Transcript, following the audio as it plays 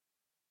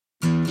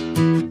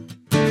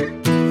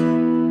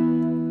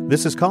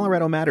This is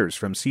Colorado Matters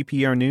from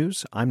CPR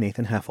News. I'm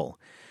Nathan Heffel.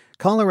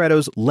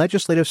 Colorado's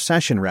legislative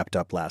session wrapped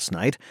up last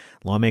night.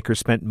 Lawmakers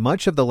spent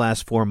much of the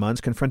last 4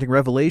 months confronting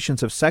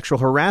revelations of sexual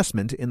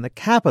harassment in the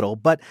Capitol,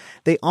 but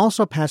they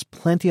also passed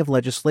plenty of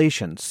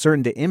legislation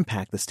certain to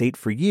impact the state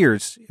for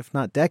years, if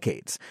not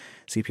decades.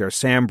 CPR's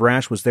Sam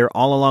Brash was there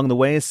all along the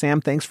way. Sam,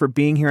 thanks for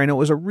being here. I know it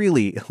was a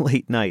really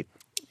late night.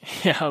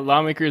 Yeah,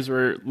 lawmakers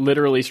were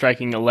literally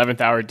striking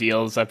 11th hour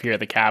deals up here at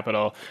the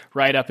Capitol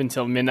right up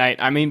until midnight.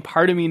 I mean,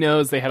 part of me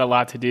knows they had a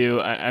lot to do.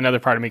 Another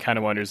part of me kind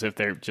of wonders if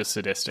they're just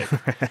sadistic.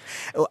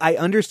 I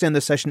understand the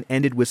session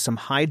ended with some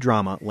high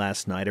drama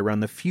last night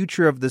around the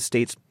future of the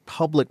state's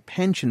public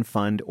pension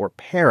fund, or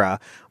PARA.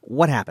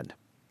 What happened?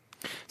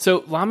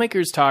 So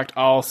lawmakers talked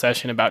all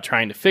session about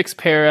trying to fix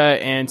PARA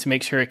and to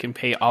make sure it can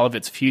pay all of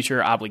its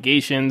future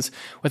obligations.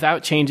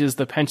 Without changes,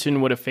 the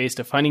pension would have faced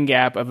a funding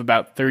gap of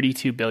about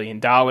 $32 billion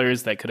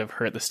that could have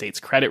hurt the state's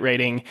credit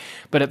rating.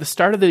 But at the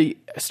start of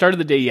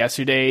the day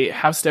yesterday,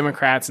 House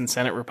Democrats and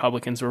Senate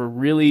Republicans were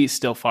really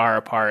still far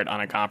apart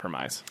on a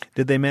compromise.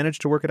 Did they manage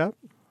to work it out?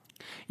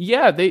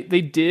 Yeah, they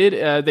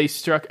did. They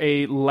struck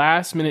a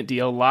last-minute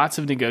deal, lots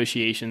of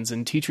negotiations,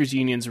 and teachers'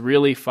 unions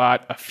really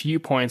fought a few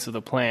points of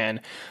the plan.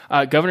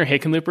 Governor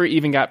Hickenlooper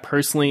even got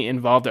personally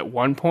involved at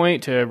one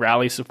point to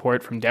rally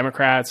support from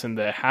Democrats in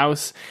the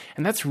House,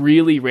 and that's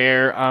really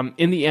rare.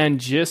 In the end,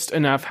 just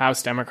enough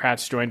House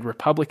Democrats joined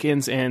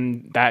Republicans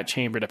in that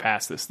chamber to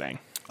pass this thing.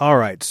 All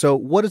right, so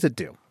what does it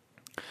do?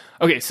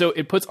 Okay, so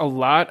it puts a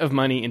lot of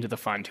money into the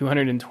fund,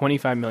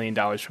 $225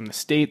 million from the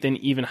state, then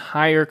even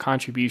higher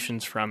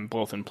contributions from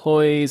both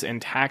employees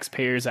and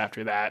taxpayers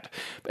after that.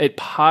 It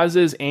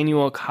pauses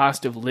annual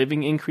cost of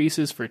living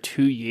increases for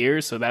 2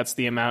 years, so that's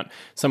the amount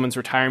someone's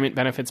retirement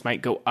benefits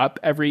might go up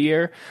every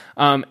year.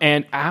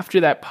 And after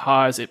that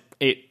pause, it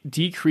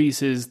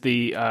decreases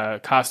the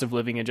cost of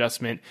living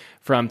adjustment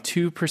from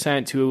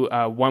 2% to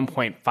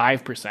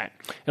 1.5%.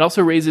 It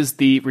also raises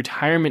the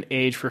retirement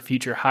age for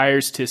future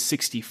hires to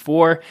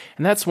 64,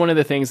 and that's one of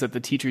the things that the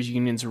teachers'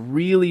 unions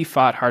really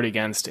fought hard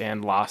against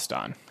and lost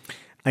on.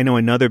 I know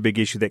another big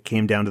issue that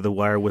came down to the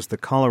wire was the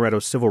Colorado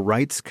Civil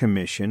Rights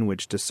Commission,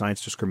 which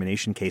decides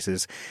discrimination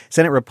cases.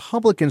 Senate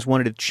Republicans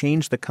wanted to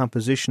change the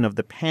composition of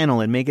the panel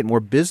and make it more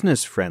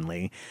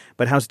business-friendly,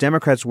 but House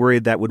Democrats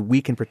worried that would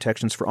weaken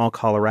protections for all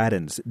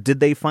Coloradans. Did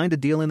they find a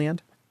deal in the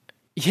end?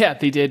 Yeah,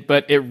 they did,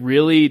 but it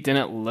really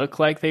didn't look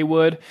like they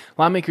would.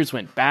 Lawmakers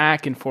went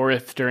back and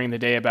forth during the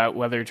day about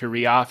whether to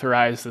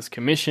reauthorize this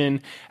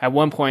commission. At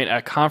one point,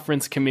 a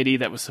conference committee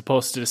that was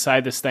supposed to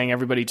decide this thing,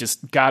 everybody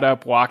just got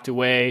up, walked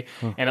away,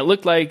 and it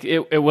looked like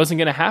it wasn't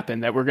going to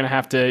happen, that we're going to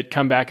have to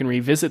come back and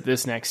revisit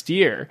this next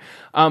year.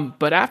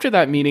 But after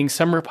that meeting,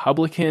 some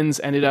Republicans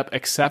ended up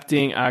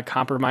accepting a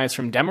compromise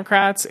from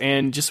Democrats,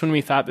 and just when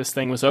we thought this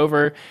thing was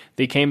over,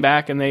 they came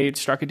back and they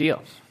struck a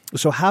deal.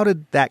 So how does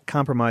that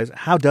compromise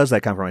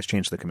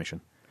change the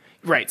commission?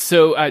 Right.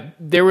 So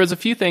there was a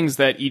few things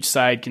that each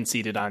side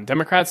conceded on.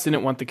 Democrats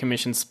didn't want the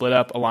commission split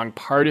up along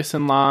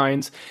partisan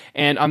lines.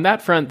 And on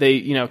that front,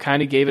 they,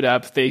 kind of gave it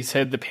up. They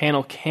said the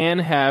panel can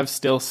have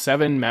still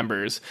 7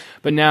 members,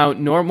 but now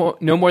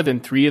no more than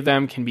 3 of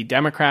them can be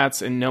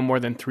Democrats and no more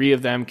than 3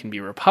 of them can be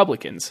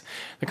Republicans.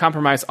 The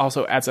compromise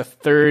also adds a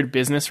 3rd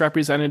business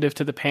representative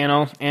to the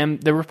panel.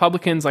 And the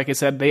Republicans, like I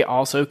said, they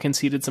also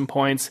conceded some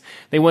points.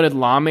 They wanted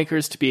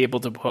lawmakers to be able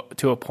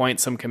to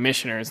appoint some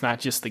commissioners, not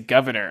just the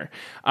governor.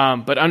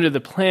 But under the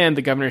plan,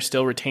 the governor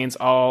still retains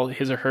all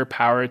his or her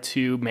power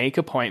to make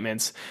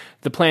appointments.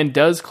 The plan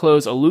does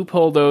close a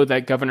loophole, though,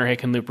 that Governor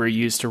Hickenlooper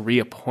used to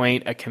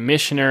reappoint a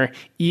commissioner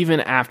even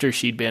after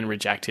she'd been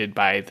rejected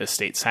by the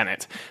state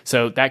Senate.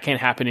 So that can't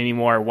happen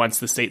anymore. Once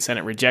the state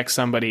Senate rejects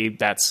somebody,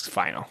 that's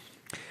final.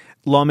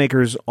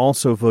 Lawmakers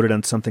also voted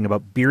on something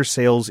about beer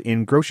sales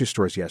in grocery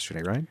stores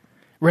yesterday, right?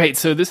 Right.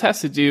 So this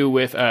has to do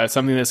with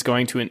something that's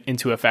going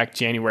into effect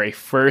January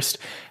 1st.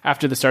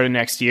 After the start of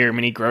next year,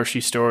 many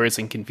grocery stores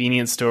and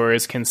convenience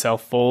stores can sell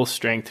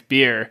full-strength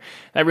beer.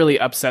 That really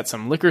upset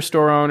some liquor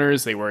store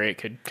owners. They worry it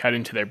could cut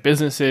into their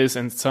businesses,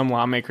 and some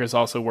lawmakers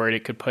also worried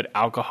it could put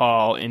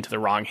alcohol into the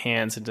wrong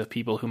hands, into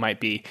people who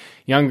might be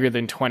younger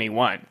than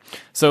 21.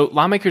 So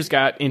lawmakers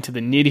got into the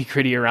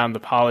nitty-gritty around the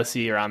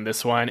policy around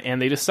this one,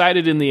 and they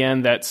decided in the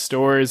end that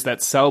stores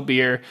that sell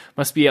beer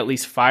must be at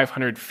least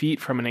 500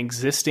 feet from an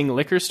existing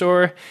liquor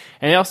store.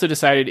 And they also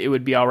decided it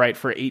would be all right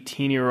for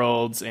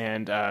 18-year-olds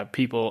and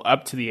people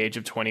up to the age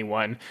of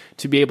 21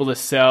 to be able to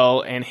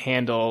sell and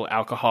handle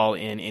alcohol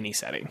in any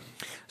setting.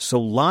 So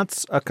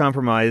lots of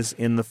compromise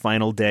in the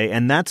final day,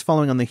 and that's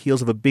following on the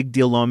heels of a big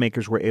deal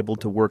lawmakers were able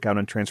to work out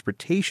on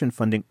transportation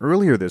funding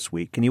earlier this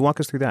week. Can you walk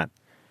us through that?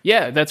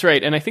 Yeah, that's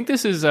right. And I think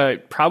this is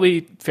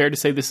probably fair to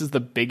say this is the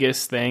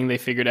biggest thing they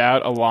figured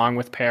out along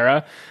with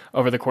PARA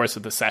over the course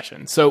of the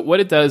session. So what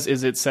it does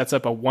is it sets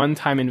up a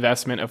one-time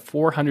investment of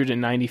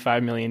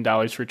 $495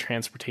 million for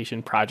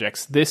transportation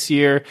projects this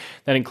year.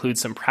 That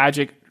includes some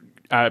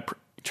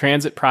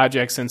transit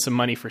projects and some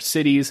money for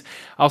cities,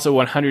 also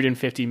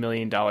 $150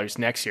 million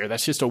next year.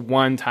 That's just a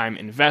one-time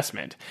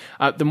investment.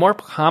 The more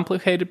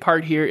complicated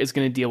part here is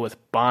going to deal with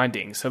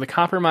bonding. So the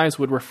compromise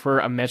would refer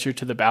a measure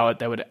to the ballot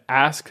that would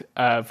ask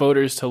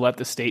voters to let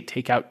the state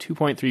take out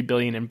 $2.3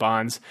 billion in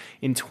bonds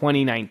in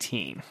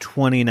 2019.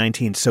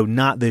 2019, so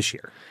not this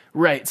year.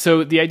 Right.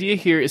 So the idea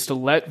here is to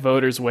let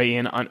voters weigh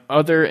in on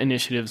other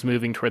initiatives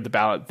moving toward the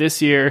ballot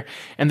this year,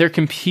 and they're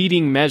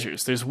competing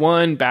measures. There's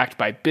one backed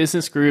by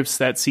business groups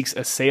that seeks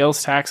a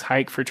sales tax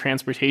hike for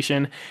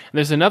transportation.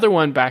 There's another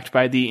one backed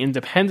by the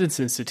Independence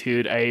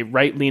Institute, a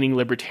right-leaning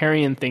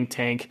libertarian think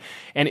tank,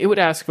 and it would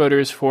ask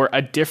voters for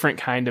a different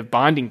kind of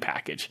bonding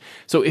package.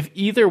 So if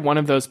either one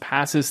of those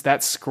passes,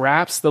 that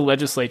scraps the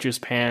legislature's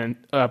plan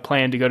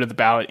to go to the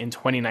ballot in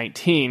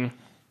 2019.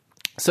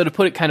 So to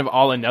put it kind of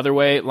all another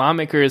way,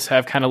 lawmakers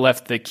have kind of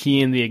left the key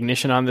in the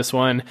ignition on this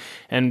one,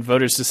 and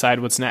voters decide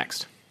what's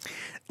next.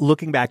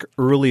 Looking back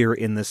earlier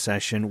in the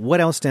session, what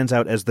else stands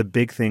out as the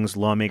big things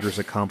lawmakers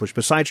accomplished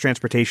besides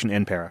transportation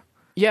and para?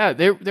 Yeah,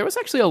 there was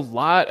actually a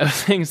lot of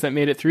things that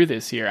made it through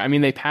this year. I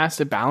mean, they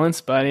passed a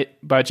balanced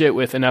budget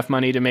with enough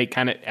money to make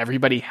kind of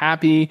everybody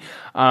happy.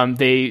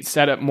 They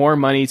set up more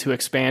money to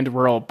expand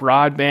rural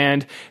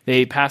broadband.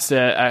 They passed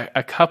they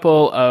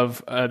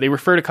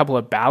referred a couple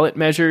of ballot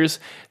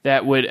measures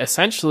that would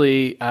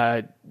essentially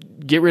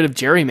get rid of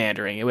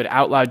gerrymandering. It would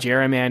outlaw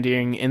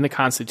gerrymandering in the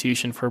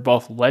Constitution for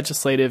both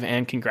legislative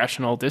and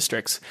congressional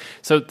districts.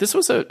 So this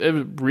was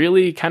a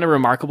really kind of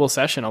remarkable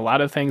session. A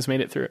lot of things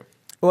made it through.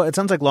 Well, it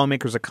sounds like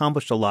lawmakers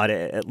accomplished a lot,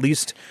 at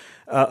least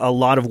a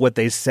lot of what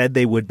they said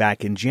they would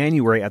back in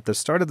January at the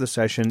start of the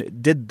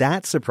session. Did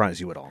that surprise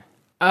you at all?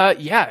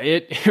 Yeah,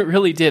 it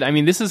really did. I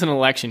mean, this is an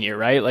election year,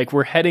 right? Like,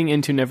 we're heading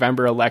into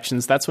November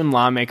elections. That's when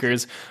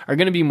lawmakers are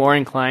going to be more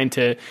inclined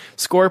to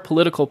score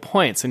political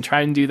points and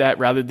try and do that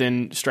rather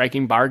than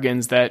striking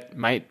bargains that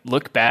might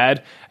look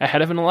bad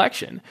ahead of an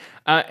election.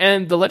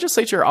 And the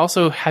legislature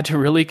also had to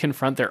really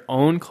confront their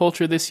own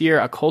culture this year,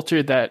 a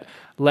culture that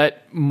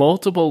let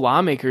multiple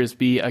lawmakers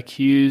be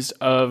accused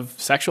of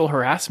sexual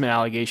harassment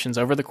allegations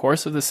over the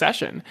course of the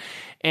session.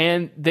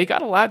 And they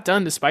got a lot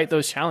done despite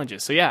those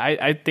challenges. So, yeah,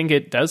 I think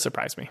it does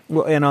surprise me.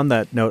 Well, and on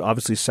that note,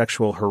 obviously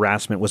sexual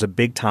harassment was a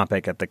big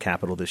topic at the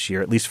Capitol this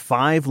year. At least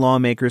 5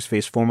 lawmakers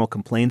faced formal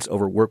complaints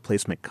over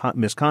workplace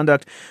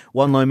misconduct.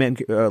 One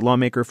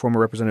lawmaker, former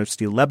Representative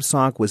Steve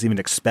Lebsock, was even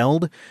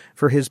expelled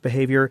for his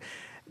behavior.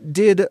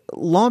 Did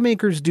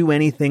lawmakers do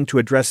anything to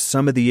address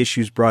some of the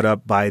issues brought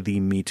up by the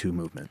Me Too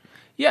movement?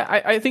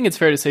 Yeah, I think it's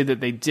fair to say that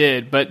they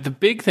did, but the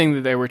big thing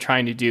that they were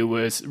trying to do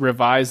was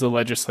revise the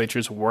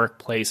legislature's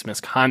workplace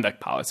misconduct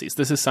policies.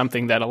 This is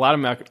something that a lot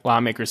of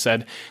lawmakers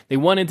said they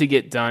wanted to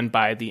get done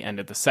by the end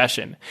of the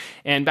session.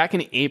 And back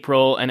in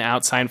April, an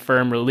outside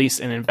firm released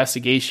an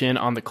investigation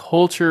on the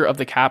culture of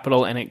the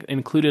Capitol, and it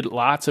included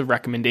lots of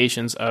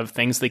recommendations of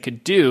things they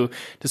could do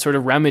to sort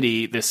of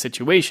remedy this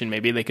situation.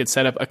 Maybe they could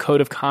set up a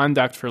code of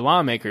conduct for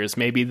lawmakers.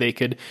 Maybe they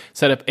could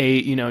set up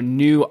a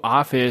new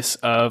office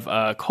of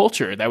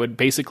culture that would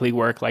basically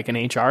work like an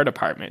HR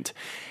department.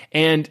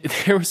 And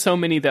there were so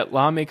many that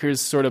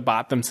lawmakers sort of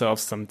bought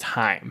themselves some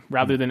time.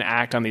 Rather than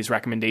act on these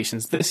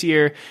recommendations this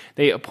year,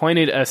 they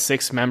appointed a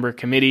 6-member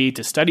committee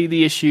to study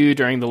the issue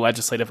during the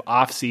legislative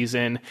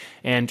off-season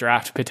and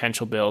draft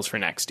potential bills for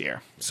next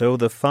year. So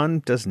the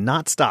fun does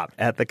not stop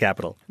at the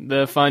Capitol.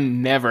 The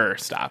fun never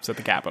stops at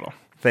the Capitol.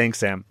 Thanks,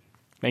 Sam.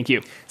 Thank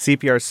you.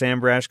 CPR's Sam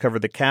Brash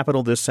covered the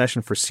Capitol this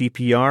session for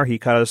CPR. He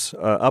caught us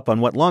up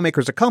on what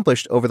lawmakers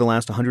accomplished over the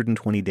last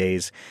 120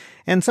 days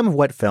and some of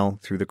what fell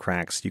through the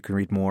cracks. You can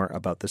read more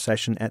about the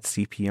session at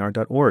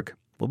cpr.org.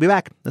 We'll be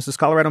back. This is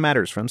Colorado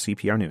Matters from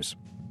CPR News.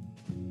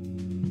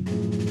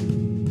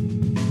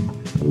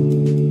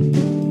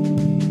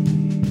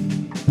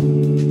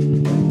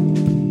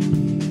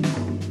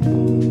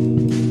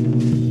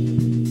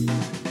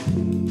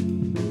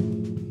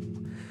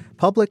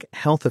 Public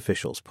health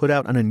officials put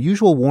out an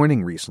unusual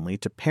warning recently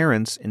to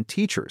parents and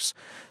teachers.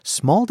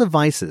 Small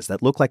devices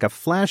that look like a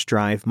flash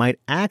drive might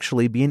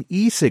actually be an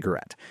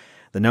e-cigarette.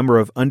 The number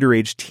of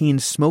underage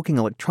teens smoking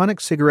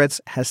electronic cigarettes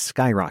has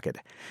skyrocketed.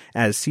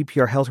 As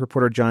CPR health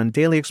reporter John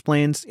Daly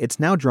explains, it's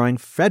now drawing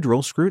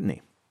federal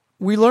scrutiny.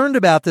 We learned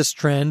about this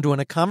trend when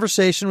a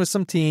conversation with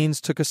some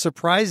teens took a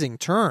surprising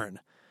turn.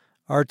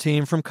 Our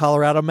team from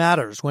Colorado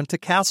Matters went to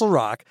Castle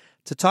Rock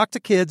to talk to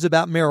kids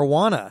about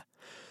marijuana.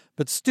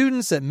 But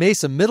students at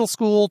Mesa Middle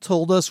School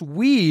told us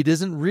weed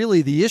isn't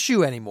really the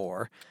issue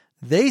anymore.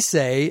 They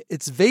say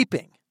it's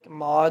vaping.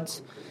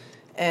 Mods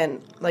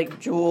and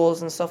like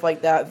Juuls and stuff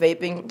like that,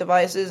 vaping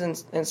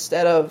devices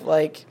instead of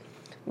like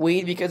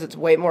weed because it's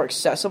way more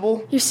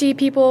accessible. You see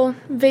people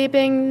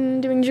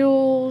vaping, doing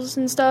Juuls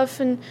and stuff,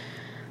 and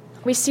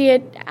we see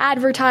it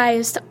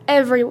advertised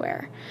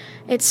everywhere.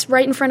 It's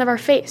right in front of our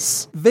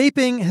face.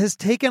 Vaping has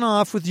taken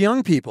off with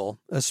young people,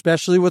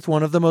 especially with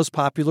one of the most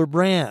popular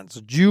brands,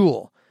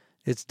 Juul.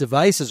 Its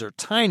devices are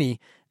tiny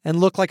and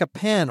look like a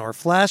pen or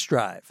flash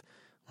drive.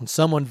 When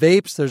someone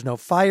vapes, there's no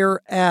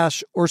fire,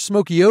 ash, or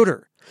smoky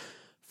odor.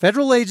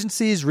 Federal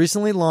agencies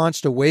recently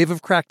launched a wave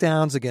of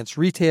crackdowns against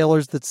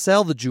retailers that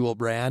sell the Juul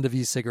brand of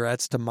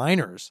e-cigarettes to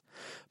minors.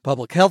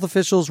 Public health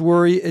officials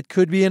worry it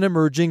could be an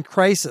emerging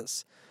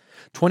crisis.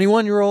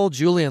 21-year-old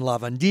Julian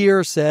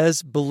Lavandier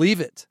says, believe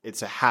it.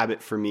 It's a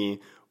habit for me,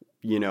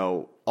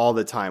 all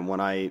the time.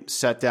 When I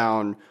set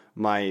down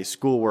my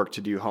schoolwork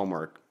to do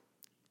homework,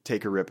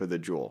 take a rip of the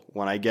Juul.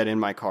 When I get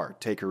in my car,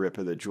 take a rip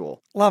of the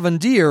Juul.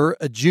 Lavandier,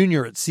 a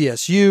junior at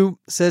CSU,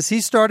 says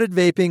he started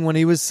vaping when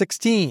he was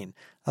 16,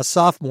 a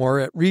sophomore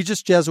at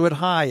Regis Jesuit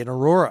High in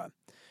Aurora.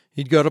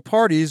 He'd go to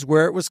parties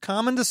where it was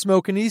common to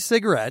smoke an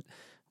e-cigarette,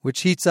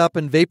 which heats up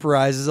and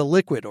vaporizes a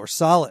liquid or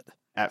solid.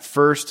 At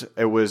first,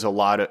 it was a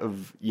lot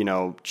of,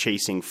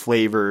 chasing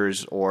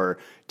flavors or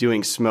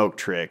doing smoke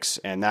tricks,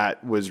 and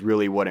that was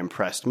really what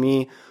impressed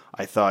me.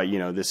 I thought,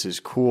 this is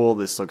cool.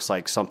 This looks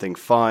like something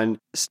fun.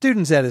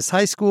 Students at his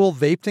high school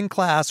vaped in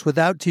class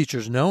without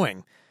teachers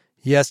knowing.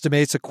 He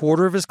estimates a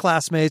quarter of his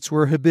classmates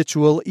were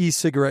habitual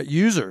e-cigarette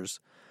users.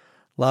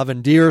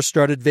 Lavandier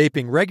started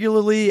vaping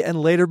regularly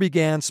and later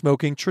began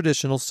smoking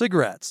traditional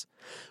cigarettes.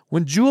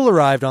 When Juul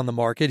arrived on the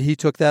market, he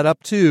took that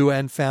up too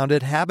and found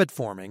it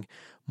habit-forming,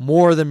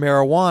 more than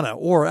marijuana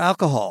or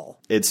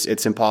alcohol. It's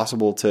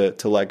impossible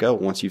to let go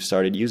once you've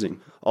started using.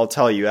 I'll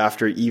tell you,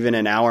 after even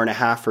an hour and a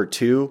half or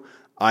two,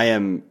 I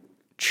am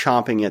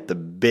chomping at the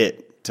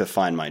bit to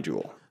find my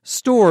Juul.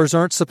 Stores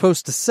aren't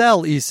supposed to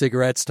sell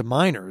e-cigarettes to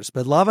minors,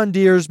 but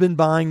Lavandier's been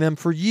buying them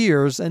for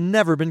years and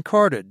never been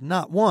carded,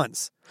 not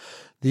once.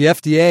 The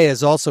FDA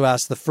has also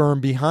asked the firm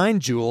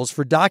behind Juuls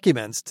for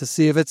documents to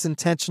see if it's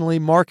intentionally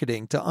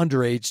marketing to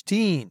underage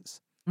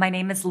teens. My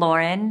name is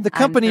Lauren. The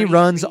company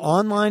runs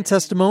online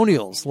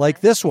testimonials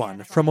like this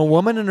one from a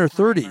woman in her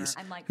 30s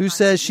who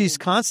says she's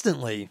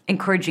constantly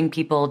encouraging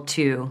people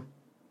to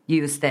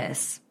use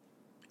this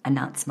and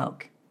not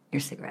smoke your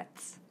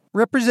cigarettes.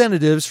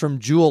 Representatives from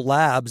Juul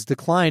Labs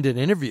declined an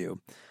interview.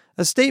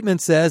 A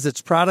statement says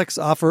its products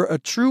offer a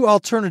true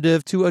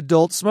alternative to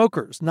adult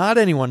smokers, not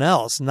anyone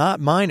else,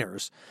 not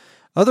minors.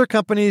 Other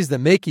companies that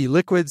make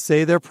e-liquids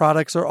say their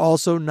products are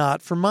also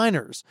not for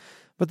minors,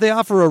 but they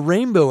offer a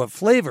rainbow of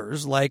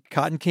flavors like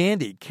cotton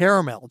candy,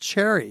 caramel,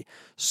 cherry,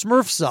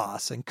 Smurf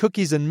sauce, and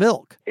cookies and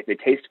milk. If it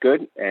tastes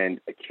good and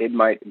a kid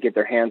might get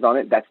their hands on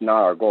it, that's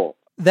not our goal.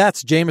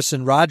 That's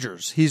Jameson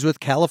Rogers. He's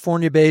with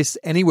California-based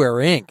Anywhere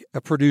Inc.,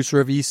 a producer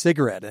of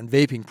e-cigarette and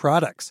vaping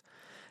products.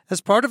 As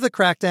part of the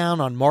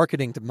crackdown on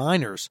marketing to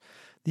minors,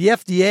 the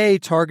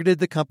FDA targeted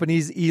the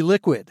company's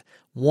e-liquid,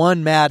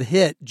 one mad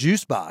hit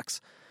juice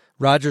box.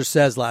 Rogers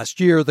says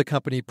last year the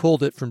company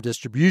pulled it from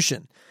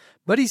distribution.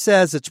 But he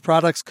says its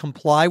products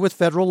comply with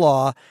federal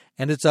law,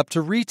 and it's up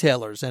to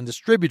retailers and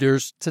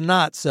distributors to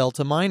not sell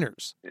to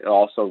minors.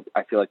 Also,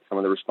 I feel like some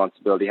of the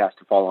responsibility has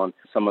to fall on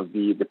some of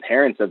the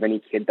parents of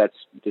any kid that's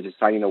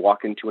deciding to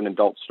walk into an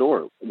adult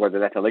store, whether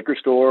that's a liquor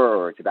store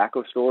or a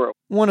tobacco store.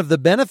 One of the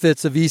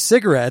benefits of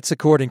e-cigarettes,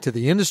 according to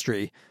the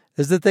industry,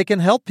 is that they can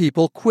help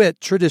people quit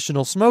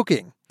traditional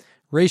smoking.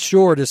 Ray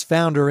Short is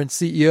founder and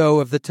CEO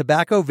of the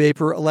Tobacco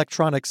Vapor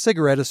Electronic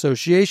Cigarette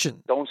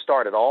Association. Don't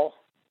start at all.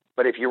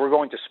 But if you were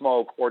going to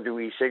smoke or do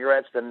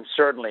e-cigarettes, then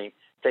certainly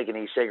take an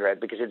e-cigarette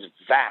because it's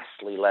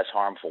vastly less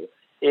harmful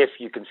if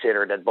you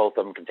consider that both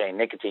of them contain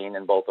nicotine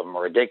and both of them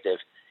are addictive.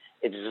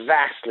 It's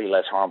vastly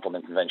less harmful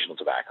than conventional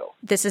tobacco.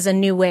 This is a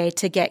new way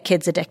to get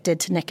kids addicted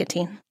to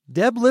nicotine.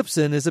 Deb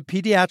Lipson is a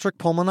pediatric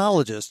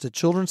pulmonologist at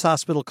Children's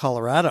Hospital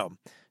Colorado.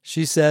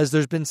 She says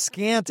there's been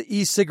scant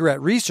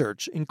e-cigarette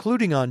research,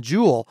 including on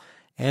Juul,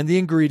 and the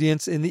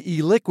ingredients in the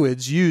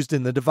e-liquids used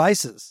in the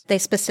devices. They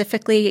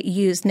specifically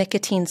use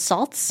nicotine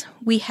salts.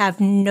 We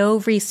have no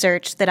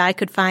research that I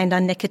could find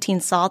on nicotine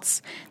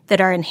salts that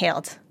are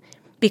inhaled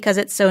because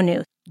it's so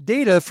new.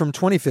 Data from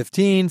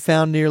 2015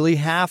 found nearly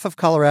half of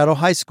Colorado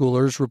high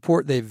schoolers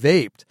report they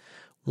vaped.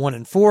 1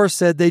 in 4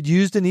 said they'd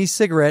used an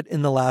e-cigarette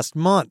in the last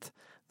month.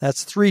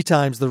 That's 3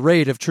 times the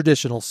rate of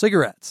traditional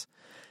cigarettes.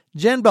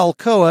 Jen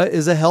Balcoa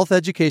is a health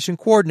education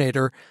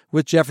coordinator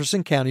with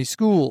Jefferson County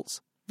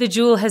Schools. The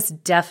Juul has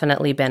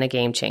definitely been a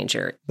game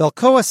changer.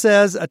 Balcoa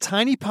says a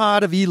tiny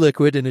pod of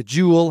e-liquid in a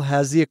Juul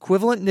has the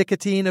equivalent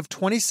nicotine of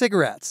 20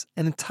 cigarettes,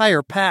 an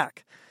entire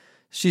pack.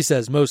 She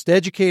says most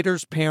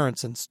educators,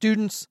 parents, and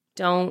students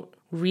don't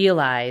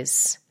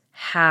realize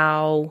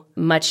how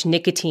much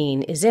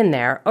nicotine is in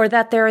there or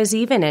that there is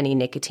even any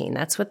nicotine.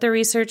 That's what the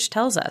research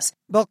tells us.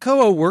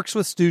 Balcoa works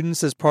with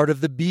students as part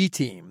of the B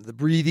team, the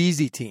Breathe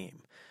Easy team.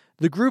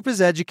 The group is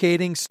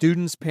educating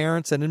students,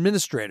 parents, and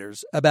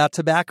administrators about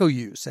tobacco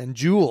use and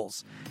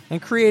Juuls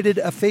and created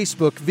a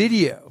Facebook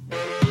video.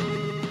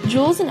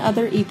 Juuls and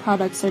other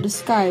e-products are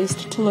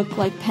disguised to look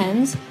like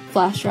pens,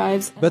 flash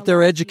drives. But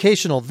their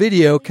educational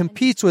video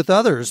competes with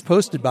others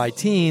posted by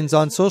teens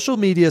on social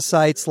media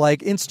sites like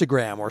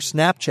Instagram or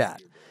Snapchat.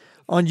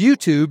 On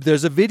YouTube,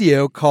 there's a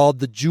video called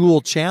the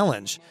Juul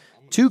Challenge.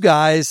 2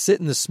 guys sit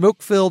in the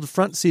smoke-filled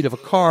front seat of a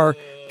car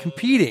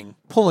competing,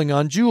 pulling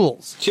on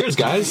Juuls. Cheers,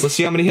 guys. Let's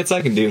see how many hits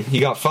I can do. You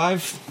got 5?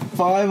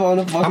 5 on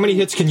a bucket. How many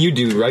hits can you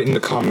do? Write in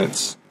the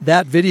comments.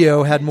 That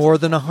video had more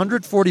than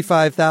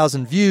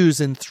 145,000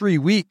 views in 3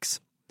 weeks.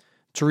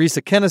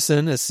 Teresa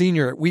Kennison, a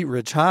senior at Wheat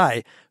Ridge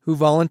High, who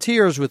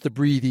volunteers with the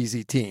Breathe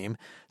Easy team,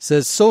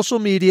 says social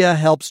media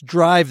helps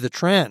drive the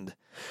trend.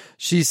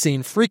 She's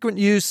seen frequent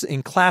use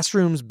in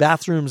classrooms,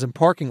 bathrooms, and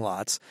parking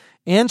lots,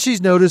 and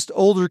she's noticed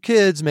older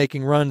kids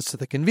making runs to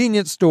the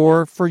convenience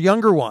store for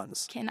younger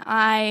ones. Can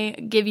I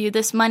give you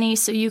this money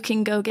so you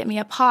can go get me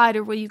a pod,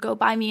 or will you go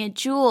buy me a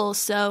Juul?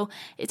 So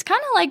it's kind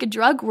of like a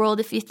drug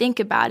world if you think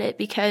about it,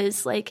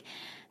 because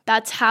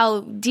that's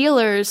how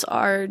dealers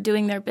are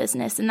doing their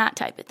business and that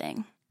type of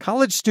thing.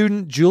 College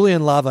student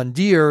Julian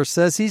Lavandier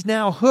says he's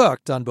now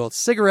hooked on both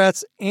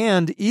cigarettes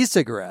and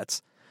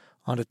e-cigarettes.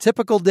 On a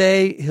typical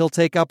day, he'll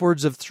take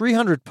upwards of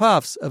 300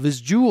 puffs of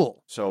his Juul.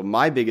 So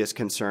my biggest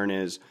concern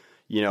is,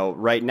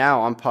 right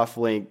now I'm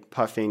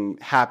puffing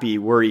happy,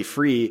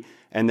 worry-free,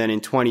 and then in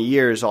 20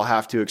 years I'll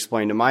have to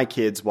explain to my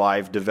kids why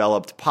I've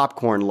developed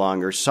popcorn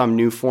lung or some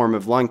new form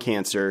of lung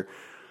cancer,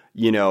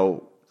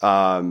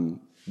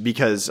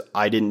 because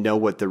I didn't know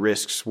what the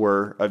risks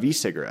were of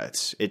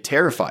e-cigarettes. It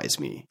terrifies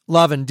me.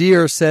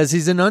 Lavandier says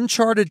he's in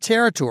uncharted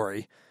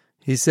territory.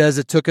 He says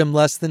it took him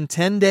less than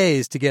 10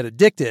 days to get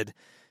addicted.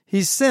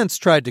 He's since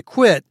tried to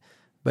quit,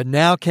 but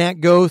now can't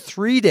go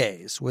 3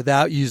 days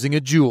without using a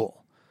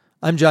Juul.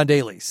 I'm John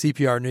Daly,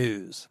 CPR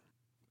News.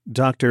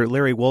 Dr.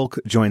 Larry Wolk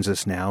joins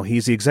us now.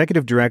 He's the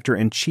Executive Director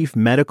and Chief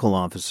Medical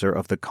Officer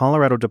of the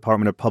Colorado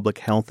Department of Public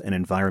Health and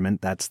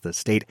Environment. That's the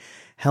state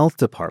health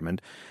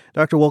department.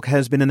 Dr. Wolk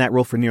has been in that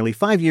role for nearly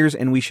 5 years,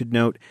 and we should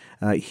note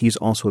he's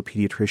also a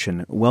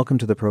pediatrician. Welcome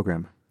to the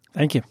program.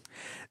 Thank you.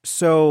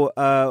 So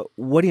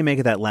what do you make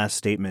of that last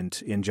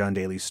statement in John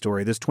Daly's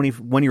story? This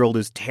 21-year-old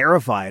is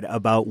terrified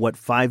about what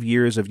 5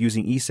 years of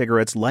using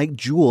e-cigarettes like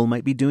Juul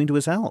might be doing to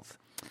his health.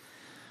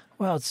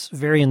 Well, it's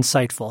very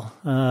insightful.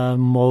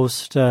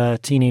 Most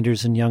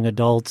teenagers and young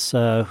adults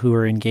who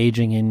are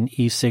engaging in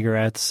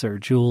e-cigarettes or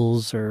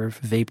Juuls or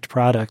vaped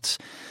products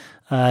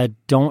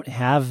don't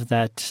have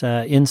that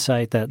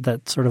insight,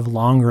 that sort of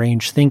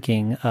long-range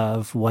thinking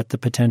of what the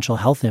potential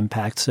health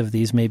impacts of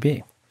these may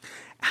be.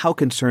 How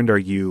concerned are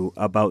you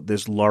about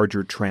this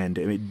larger trend?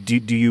 I mean,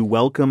 do you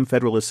welcome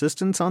federal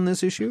assistance on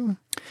this issue?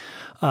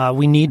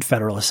 We need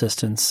federal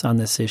assistance on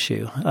this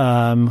issue.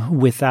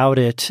 Without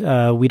it,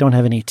 we don't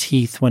have any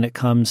teeth when it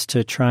comes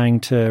to trying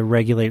to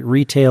regulate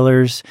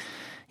retailers.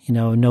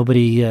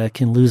 Nobody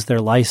can lose their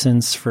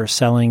license for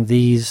selling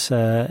these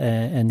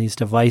and these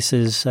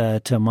devices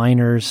to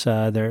minors.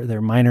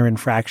 They're minor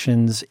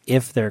infractions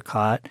if they're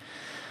caught.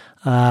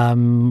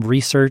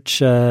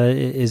 Research,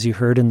 as you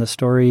heard in the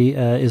story,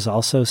 is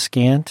also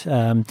scant.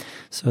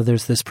 So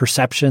there's this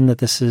perception that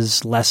this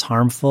is less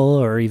harmful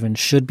or even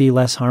should be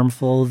less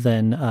harmful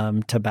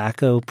than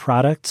tobacco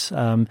products.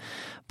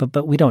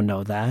 But we don't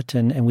know that,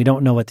 and we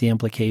don't know what the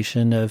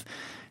implication of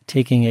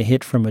taking a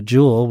hit from a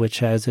Juul, which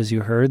has, as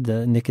you heard,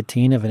 the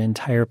nicotine of an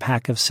entire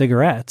pack of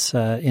cigarettes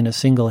in a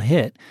single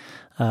hit,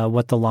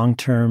 what the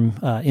long-term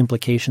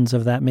implications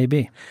of that may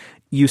be.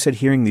 You said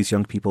hearing these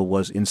young people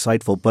was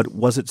insightful, but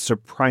was it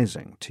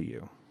surprising to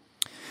you?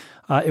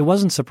 It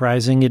wasn't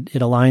surprising. It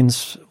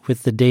aligns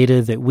with the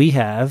data that we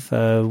have.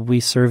 We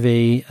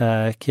survey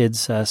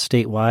kids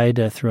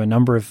statewide through a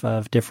number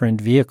of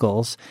different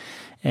vehicles,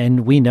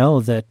 and we know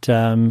that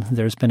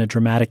there's been a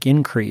dramatic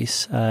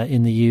increase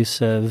in the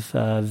use of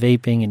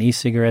vaping and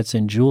e-cigarettes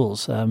and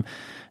Juuls.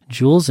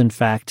 Juuls, in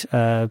fact,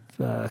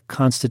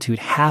 constitute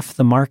half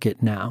the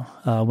market now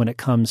when it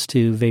comes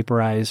to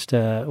vaporized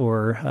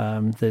or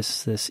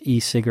this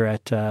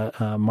e-cigarette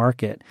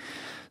market.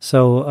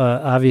 So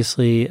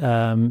obviously,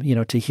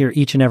 to hear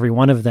each and every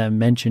one of them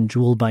mention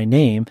Juul by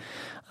name,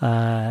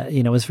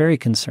 is very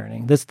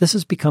concerning. This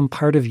has become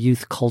part of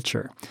youth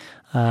culture.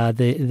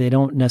 They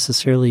don't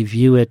necessarily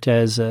view it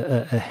as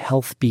a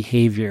health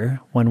behavior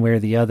one way or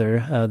the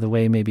other, the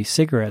way maybe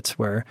cigarettes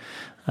were.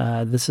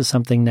 This is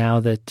something now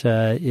that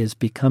is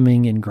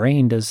becoming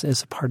ingrained as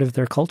a part of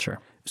their culture.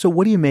 So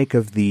what do you make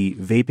of the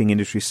vaping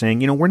industry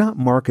saying, we're not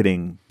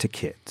marketing to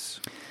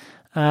kids?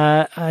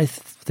 I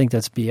think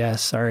that's BS,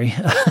 sorry.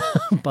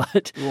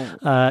 But,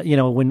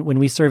 when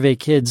we survey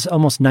kids,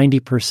 almost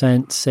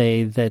 90%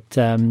 say that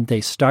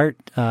they start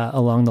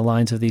along the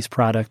lines of these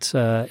products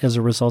as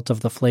a result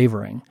of the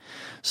flavoring.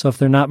 So if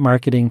they're not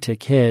marketing to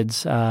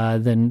kids,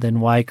 then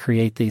why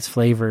create these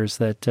flavors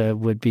that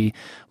would be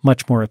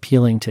much more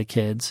appealing to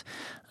kids?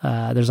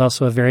 There's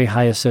also a very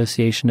high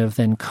association of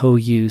then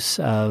co-use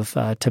of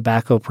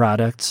tobacco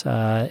products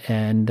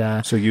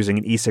so using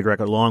an e-cigarette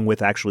along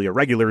with actually a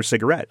regular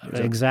cigarette.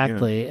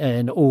 Exactly. Yeah.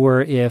 And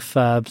or if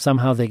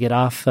somehow they get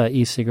off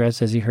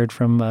e-cigarettes, as you heard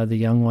from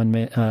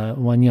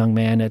one young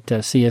man at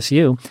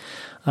CSU,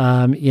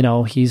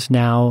 he's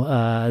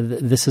now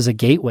this is a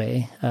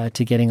gateway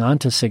to getting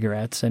onto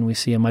cigarettes, and we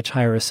see a much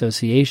higher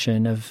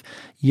association of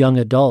young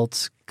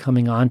adults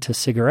coming onto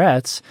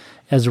cigarettes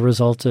as a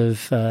result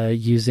of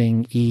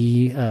using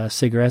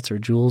e-cigarettes or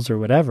Juuls or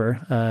whatever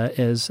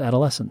as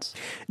adolescents.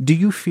 Do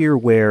you fear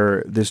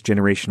where this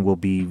generation will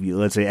be,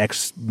 let's say,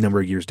 X number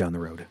of years down the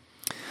road?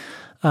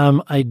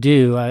 I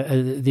do.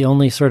 The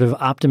only sort of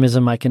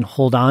optimism I can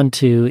hold on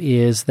to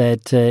is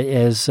that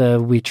as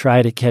we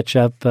try to catch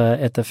up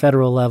at the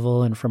federal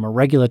level and from a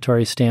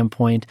regulatory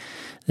standpoint,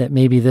 that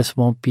maybe this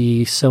won't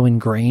be so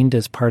ingrained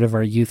as part of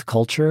our youth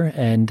culture,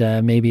 and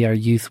maybe our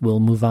youth will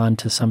move on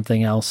to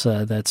something else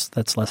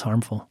that's less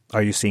harmful.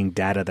 Are you seeing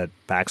data that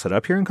backs it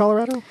up here in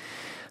Colorado?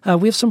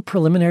 We have some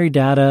preliminary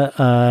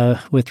data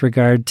with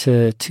regard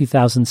to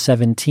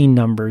 2017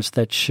 numbers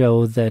that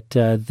show that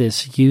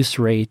this use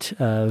rate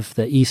of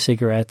the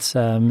e-cigarettes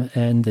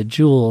and the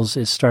Juuls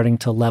is starting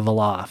to level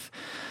off.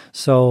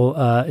 So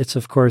it's,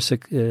 of course,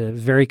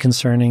 very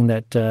concerning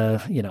that,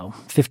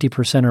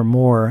 50% or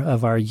more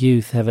of our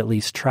youth have at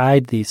least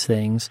tried these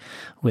things,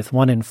 with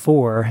 1 in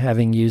 4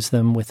 having used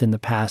them within the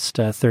past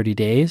 30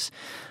 days.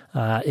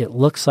 It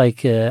looks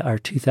like our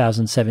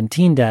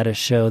 2017 data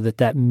show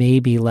that may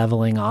be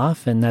leveling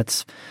off, and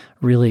that's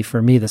really,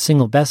 for me, the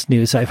single best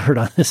news I've heard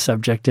on this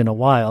subject in a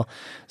while.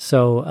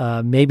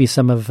 So maybe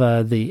some of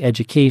the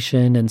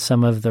education and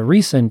some of the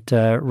recent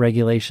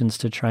regulations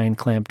to try and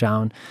clamp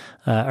down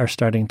are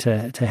starting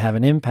to have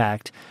an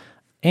impact.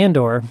 And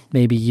or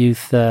maybe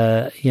youth,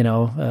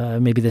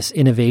 maybe this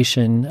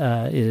innovation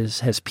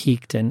has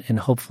peaked, and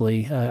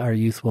hopefully our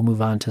youth will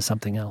move on to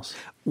something else.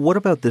 What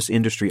about this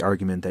industry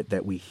argument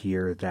that we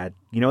hear that,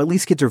 at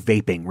least kids are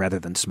vaping rather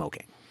than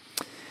smoking?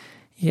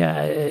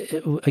 Yeah,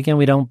 again,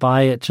 we don't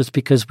buy it just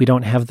because we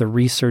don't have the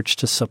research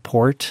to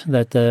support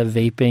that the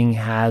vaping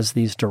has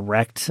these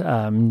direct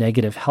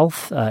negative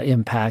health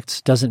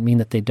impacts doesn't mean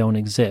that they don't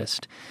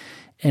exist.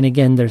 And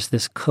again, there's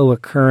this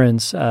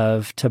co-occurrence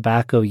of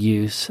tobacco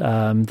use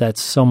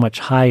that's so much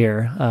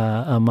higher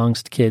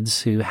amongst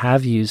kids who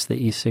have used the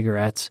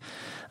e-cigarettes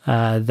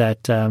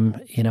that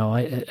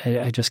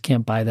I just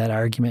can't buy that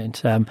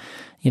argument.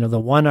 The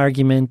one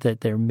argument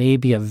that there may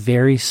be a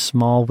very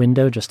small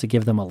window just to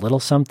give them a little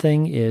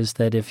something is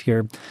that if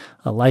you're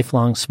a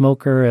lifelong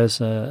smoker as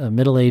a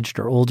middle-aged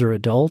or older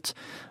adult,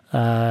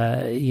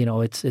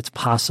 it's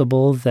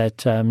possible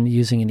that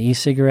using an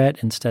e-cigarette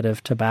instead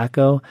of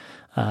tobacco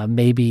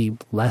may be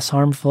less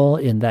harmful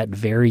in that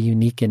very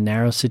unique and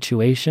narrow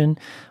situation,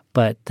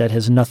 but that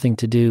has nothing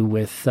to do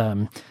with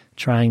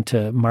trying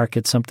to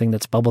market something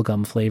that's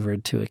bubblegum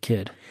flavored to a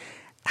kid.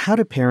 How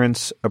do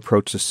parents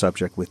approach the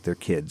subject with their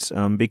kids?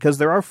 Because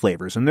there are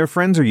flavors and their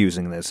friends are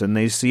using this and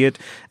they see it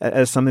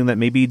as something that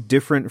may be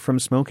different from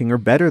smoking or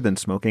better than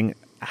smoking.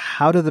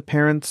 How do the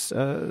parents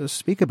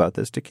speak about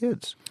this to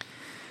kids?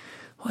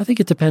 Well, I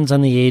think it depends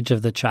on the age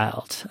of the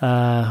child.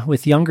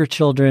 With younger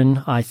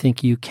children, I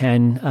think you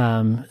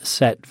can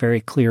set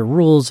very clear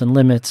rules and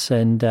limits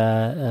and,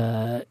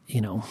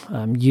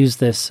 use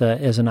this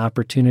as an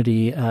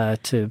opportunity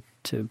to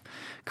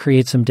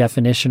create some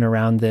definition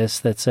around this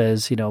that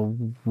says,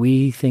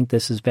 we think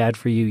this is bad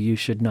for you, you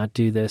should not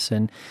do this,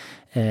 and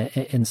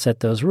set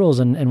those rules.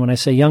 And when I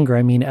say younger,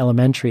 I mean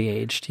elementary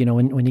aged.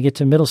 When you get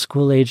to middle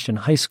school aged and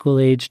high school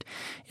aged,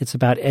 it's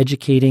about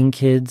educating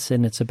kids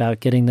and it's about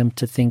getting them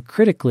to think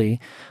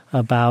critically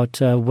about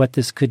what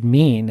this could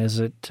mean as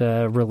it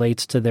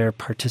relates to their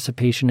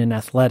participation in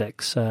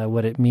athletics,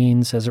 what it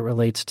means as it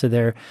relates to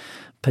their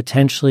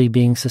potentially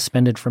being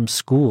suspended from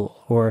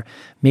school, or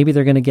maybe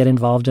they're going to get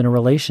involved in a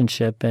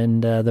relationship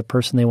and the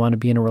person they want to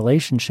be in a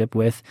relationship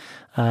with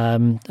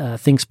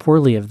thinks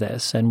poorly of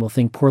this and will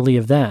think poorly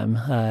of them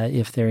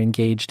if they're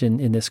engaged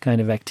in this kind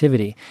of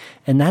activity.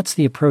 And that's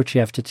the approach you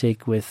have to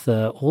take with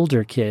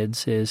older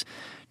kids, is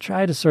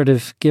try to sort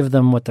of give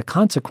them what the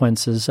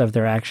consequences of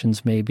their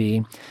actions may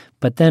be,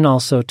 but then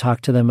also talk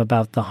to them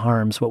about the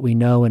harms, what we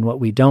know and what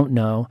we don't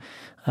know,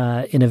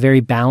 in a very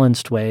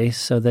balanced way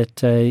so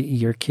that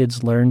your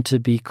kids learn to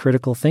be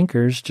critical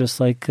thinkers just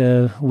like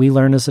we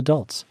learn as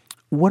adults.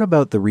 What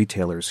about the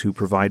retailers who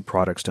provide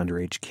products to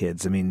underage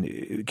kids? I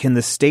mean, can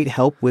the state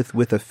help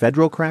with a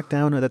federal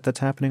crackdown that's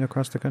happening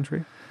across the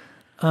country?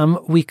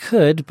 We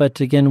could, but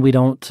again, we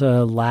don't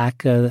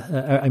lack.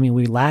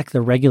 We lack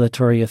the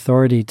regulatory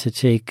authority to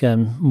take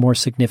more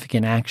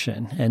significant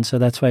action, and so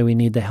that's why we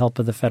need the help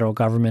of the federal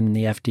government and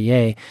the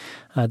FDA.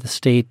 The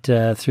state,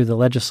 through the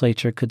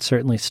legislature, could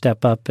certainly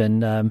step up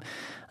and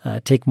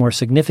take more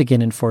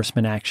significant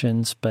enforcement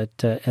actions.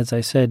 But as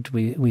I said,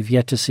 we've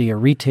yet to see a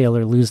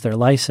retailer lose their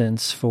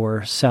license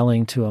for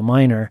selling to a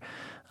minor.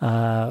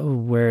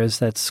 Whereas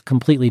that's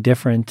completely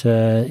different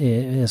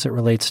as it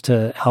relates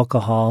to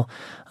alcohol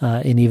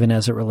and even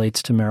as it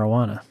relates to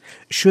marijuana.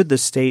 Should the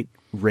state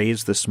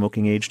raise the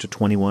smoking age to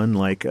 21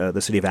 like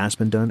the city of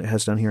Aspen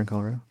has done here in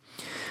Colorado?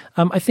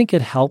 I think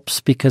it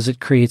helps because it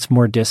creates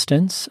more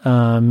distance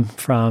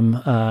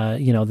from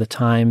the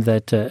time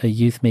that a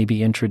youth may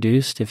be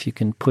introduced. If you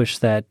can push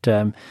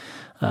that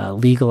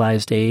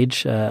legalized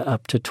age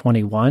up to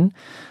 21.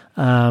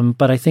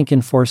 But I think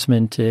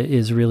enforcement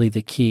is really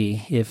the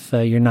key. If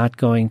you're not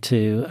going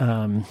to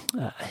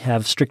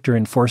have stricter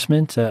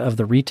enforcement of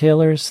the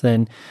retailers,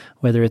 then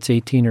whether it's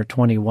 18 or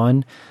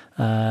 21,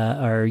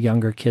 our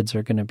younger kids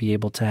are going to be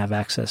able to have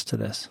access to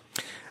this.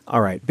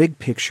 All right, big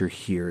picture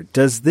here.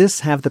 Does this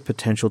have the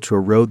potential to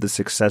erode the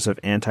success of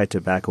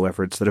anti-tobacco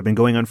efforts that have been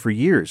going on for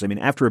years? I mean,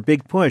 after a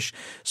big push,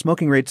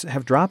 smoking rates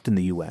have dropped in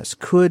the U.S.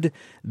 Could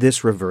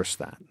this reverse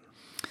that?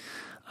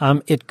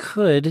 It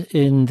could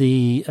in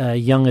the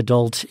young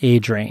adult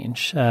age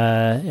range.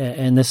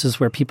 And this is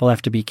where people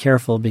have to be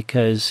careful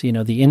because,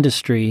 the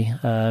industry,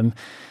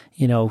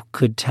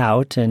 could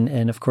tout.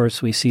 And of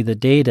course, we see the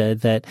data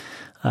that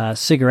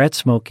cigarette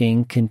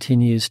smoking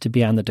continues to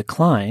be on the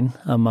decline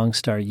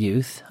amongst our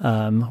youth,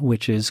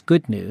 which is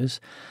good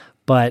news.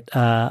 But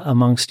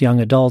amongst young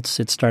adults,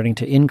 it's starting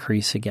to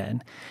increase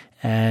again.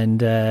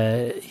 And,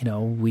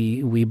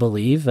 we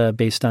believe,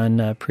 based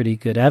on pretty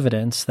good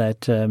evidence,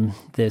 that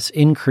this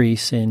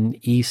increase in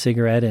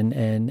e-cigarette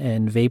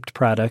and vaped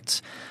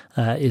products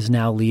is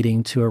now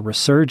leading to a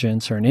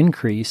resurgence or an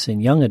increase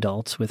in young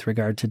adults with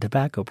regard to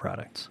tobacco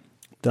products.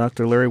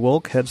 Dr. Larry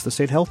Wolk heads the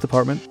State Health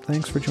Department.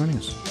 Thanks for joining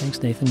us.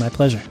 Thanks, Nathan. My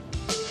pleasure.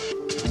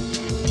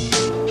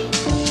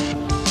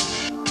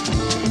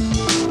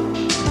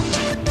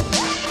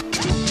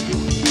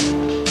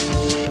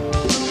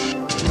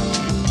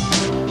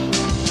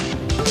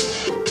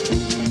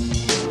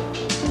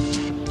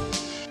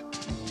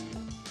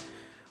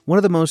 One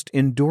of the most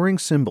enduring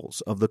symbols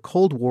of the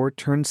Cold War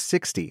turned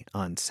 60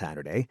 on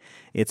Saturday.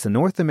 It's the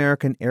North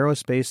American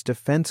Aerospace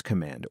Defense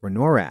Command, or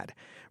NORAD.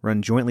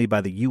 Run jointly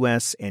by the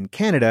U.S. and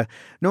Canada,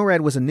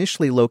 NORAD was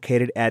initially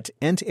located at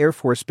Ent Air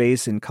Force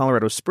Base in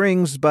Colorado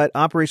Springs, but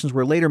operations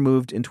were later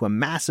moved into a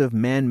massive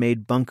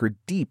man-made bunker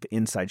deep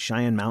inside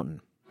Cheyenne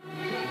Mountain.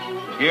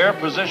 Here,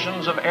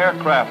 positions of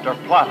aircraft are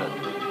plotted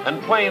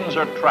and planes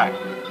are tracked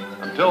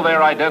until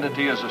their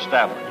identity is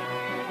established.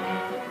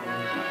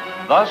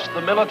 Thus,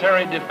 the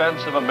military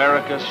defense of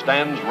America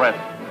stands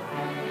ready,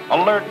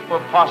 alert for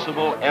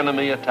possible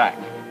enemy attack.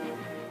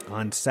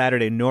 On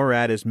Saturday,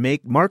 NORAD is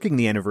marking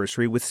the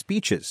anniversary with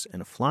speeches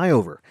and a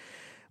flyover.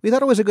 We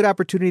thought it was a good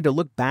opportunity to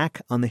look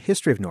back on the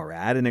history of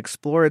NORAD and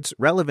explore its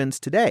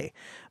relevance today.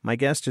 My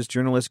guest is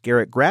journalist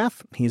Garrett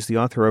Graff. He's the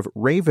author of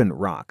Raven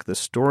Rock, the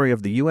story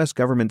of the U.S.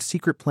 government's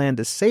secret plan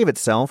to save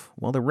itself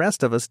while the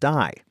rest of us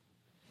die.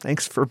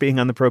 Thanks for being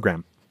on the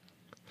program.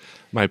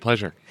 My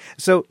pleasure.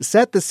 So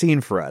set the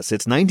scene for us.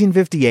 It's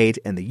 1958,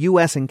 and the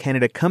U.S. and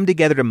Canada come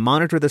together to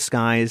monitor the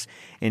skies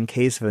in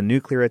case of a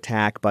nuclear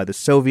attack by the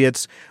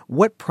Soviets.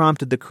 What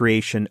prompted the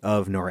creation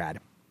of NORAD?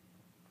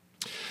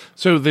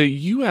 So the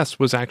U.S.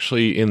 was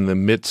actually in the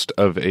midst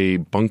of a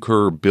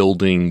bunker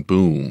building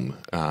boom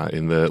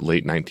in the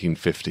late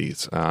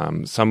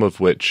 1950s, some of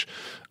which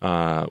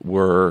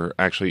were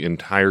actually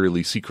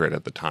entirely secret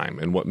at the time.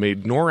 And what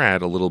made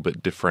NORAD a little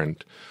bit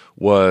different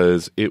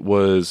was it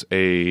was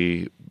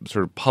a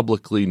sort of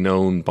publicly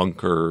known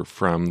bunker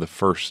from the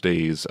first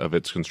days of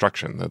its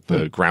construction, that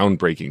the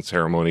groundbreaking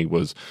ceremony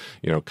was,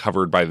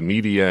 covered by the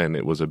media, and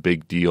it was a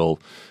big deal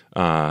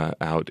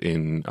out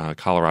in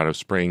Colorado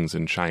Springs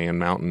and Cheyenne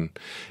Mountain.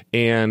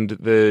 And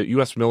the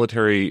U.S.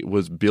 military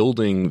was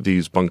building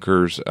these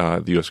bunkers,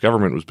 the U.S.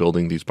 government was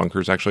building these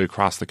bunkers actually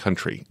across the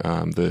country.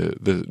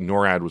 The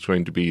NORAD was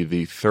going to be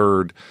the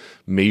third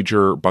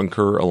major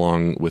bunker,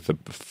 along with the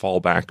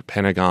fallback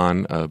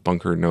Pentagon, a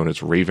bunker known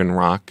as Raven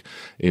Rock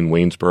in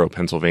Waynesboro,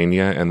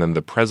 Pennsylvania, and then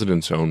the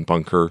president's own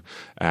bunker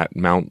at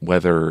Mount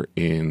Weather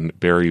in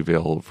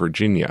Berryville,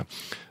 Virginia.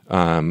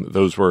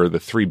 Those were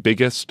the three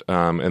biggest,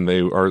 and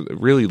they are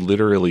really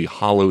literally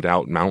hollowed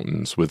out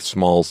mountains with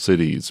small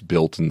cities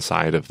built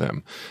inside of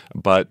them.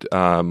 But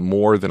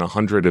more than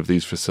 100 of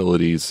these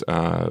facilities,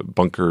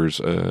 bunkers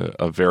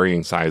of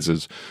varying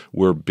sizes,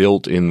 were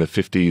built in the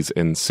 50s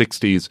and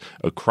 60s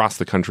across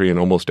the country in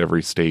almost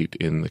every state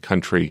in the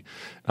country.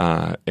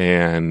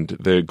 And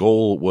the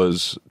goal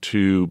was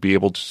to be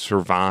able to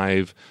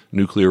survive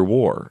nuclear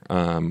war,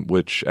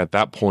 which at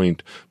that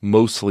point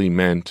mostly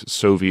meant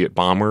Soviet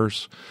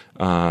bombers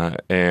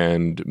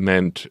and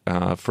meant,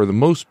 for the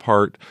most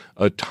part,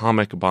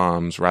 atomic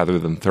bombs rather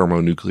than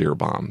thermonuclear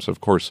bombs.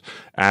 Of course,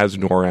 as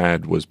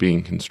NORAD was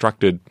being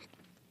constructed,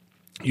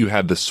 you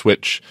had the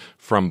switch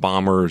from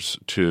bombers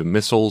to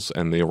missiles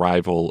and the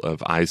arrival of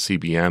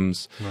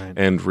ICBMs, right.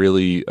 And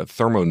really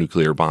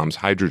thermonuclear bombs,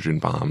 hydrogen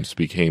bombs,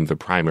 became the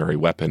primary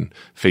weapon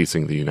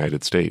facing the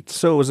United States.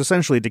 So it was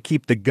essentially to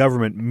keep the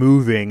government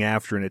moving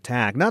after an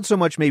attack. Not so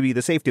much maybe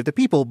the safety of the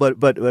people,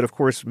 but of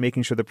course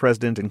making sure the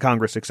president and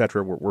Congress, et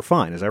cetera, were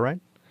fine. Is that right?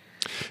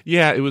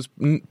 Yeah, it was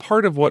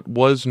part of what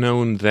was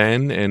known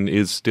then and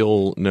is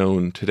still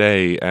known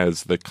today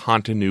as the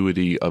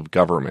continuity of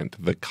government,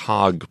 the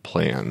COG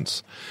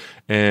plans.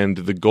 And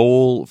the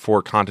goal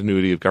for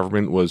continuity of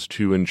government was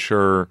to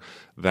ensure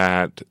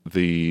that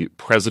the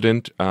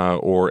president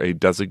or a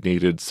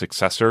designated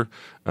successor,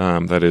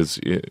 that is,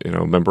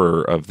 a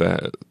member of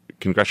the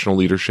congressional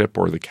leadership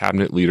or the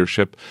cabinet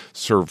leadership,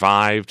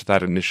 survived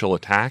that initial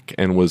attack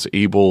and was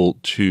able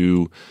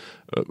to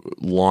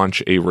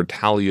launch a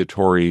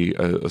retaliatory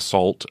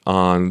assault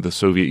on the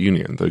Soviet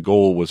Union. The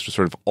goal was to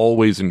sort of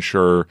always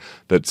ensure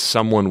that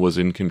someone was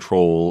in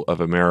control of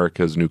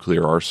America's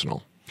nuclear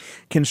arsenal.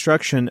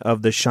 Construction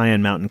of the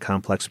Cheyenne Mountain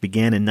complex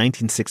began in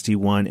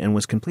 1961 and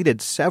was completed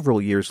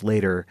several years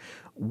later.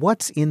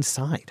 What's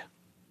inside?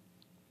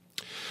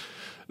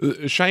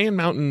 Cheyenne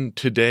Mountain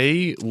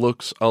today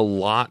looks a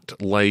lot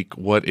like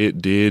what it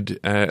did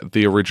at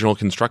the original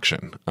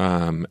construction.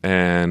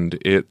 And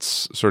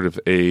it's sort of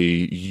a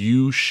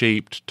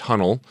U-shaped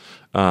tunnel,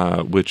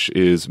 which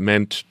is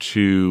meant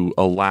to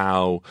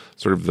allow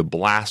sort of the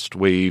blast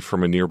wave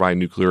from a nearby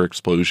nuclear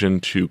explosion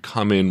to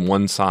come in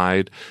one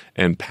side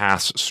and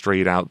pass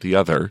straight out the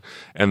other.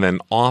 And then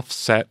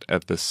offset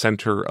at the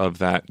center of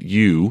that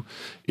U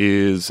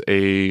is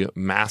a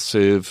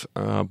massive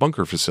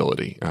bunker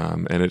facility.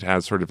 And it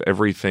has sort of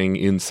everything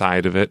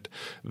inside of it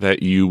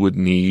that you would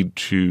need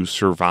to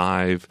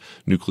survive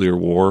nuclear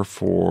war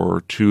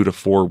for 2 to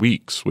 4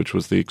 weeks, which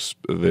was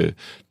the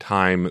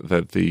time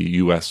that the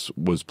U.S.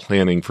 was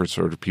planning for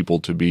sort of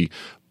people to be,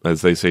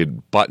 as they say,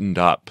 buttoned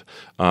up,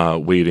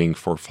 waiting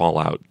for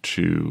fallout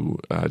to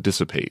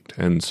dissipate.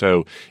 And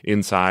so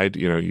inside,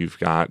 you've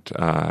got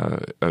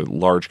a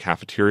large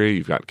cafeteria,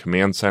 you've got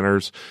command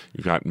centers,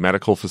 you've got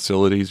medical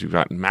facilities, you've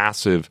got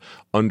massive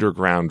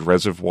underground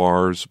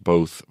reservoirs,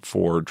 both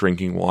for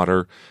drinking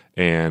water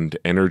and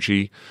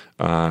energy,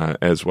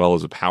 as well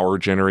as a power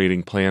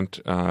generating plant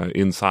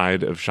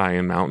inside of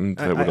Cheyenne Mountain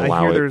that would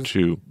allow it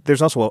to...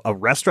 There's also a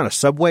restaurant, a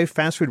Subway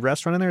fast food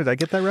restaurant in there. Did I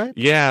get that right?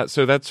 Yeah,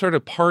 so that's sort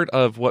of part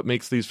of what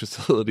makes these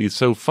facilities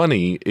so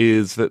funny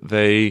is that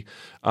they,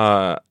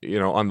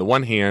 on the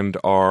one hand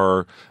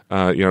are,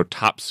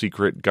 top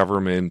secret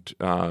government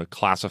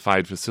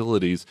classified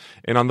facilities,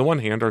 and on the one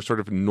hand are sort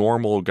of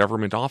normal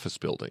government office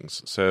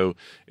buildings. So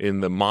in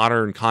the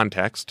modern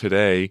context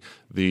today,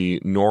 the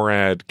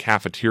NORAD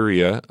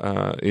cafeteria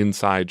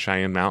inside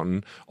Cheyenne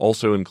Mountain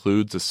also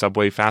includes a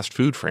Subway fast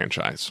food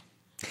franchise.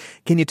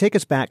 Can you take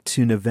us back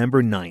to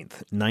November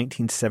 9th,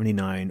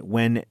 1979,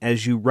 when,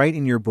 as you write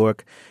in your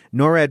book,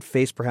 NORAD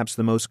faced perhaps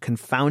the most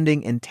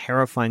confounding and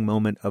terrifying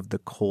moment of the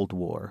Cold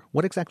War?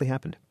 What exactly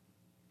happened?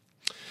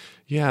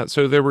 Yeah,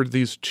 so there were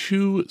these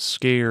two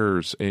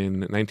scares in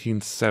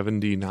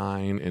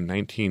 1979 and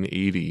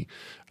 1980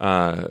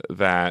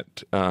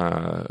 that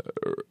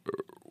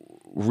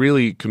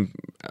really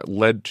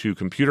led to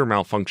computer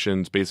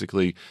malfunctions,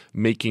 basically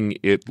making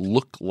it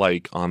look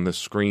like on the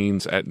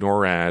screens at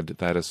NORAD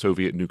that a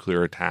Soviet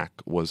nuclear attack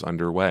was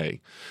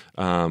underway.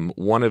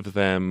 One of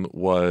them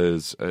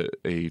was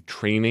a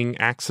training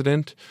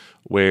accident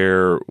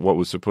where what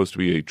was supposed to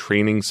be a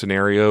training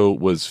scenario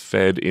was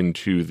fed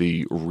into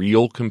the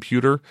real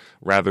computer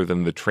rather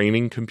than the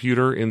training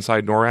computer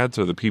inside NORAD.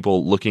 So the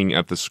people looking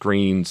at the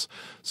screens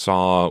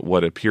saw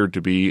what appeared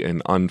to be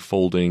an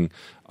unfolding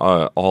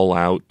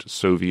all-out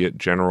Soviet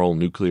general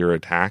nuclear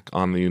attack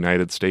on the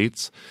United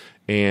States.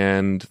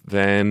 And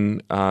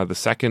then the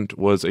second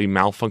was a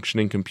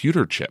malfunctioning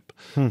computer chip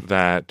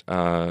that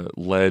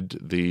led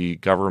the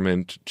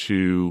government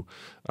to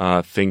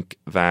think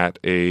that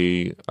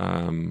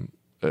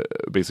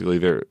basically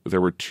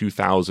there were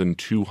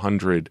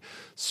 2,200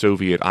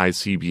 Soviet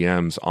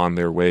ICBMs on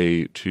their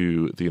way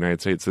to the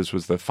United States. This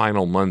was the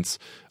final months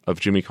of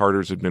Jimmy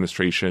Carter's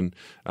administration.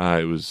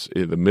 It was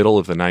in the middle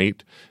of the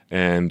night,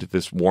 and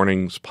this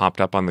warnings popped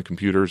up on the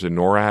computers in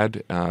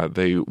NORAD.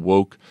 They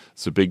woke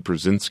Zbig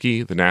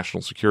Brzezinski, the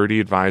national security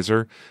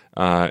advisor,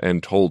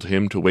 and told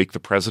him to wake the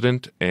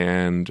president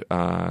and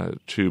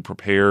to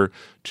prepare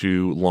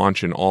to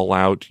launch an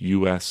all-out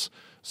U.S.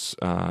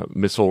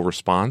 Missile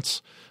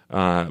response.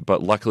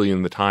 But luckily,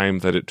 in the time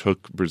that it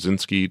took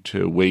Brzezinski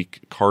to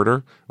wake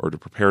Carter, or to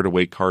prepare to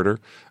wake Carter,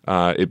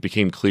 it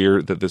became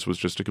clear that this was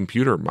just a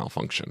computer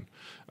malfunction.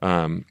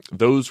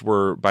 Those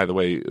were, by the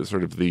way,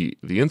 sort of the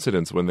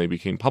incidents when they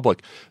became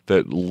public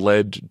that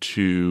led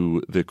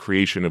to the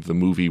creation of the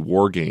movie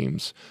War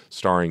Games,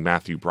 starring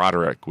Matthew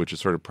Broderick, which is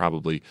sort of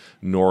probably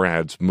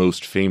NORAD's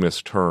most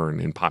famous turn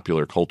in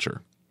popular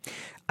culture.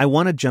 I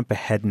want to jump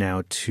ahead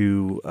now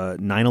to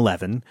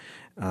 9/11.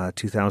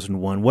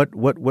 2001.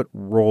 What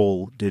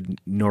role did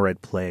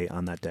NORAD play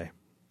on that day?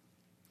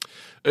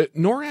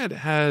 NORAD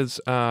has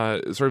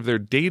sort of their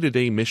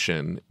day-to-day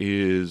mission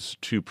is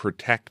to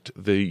protect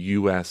the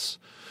U.S.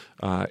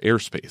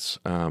 Airspace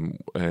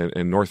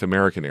and North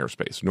American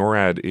airspace.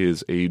 NORAD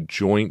is a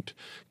joint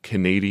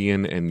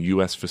Canadian and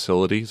U.S.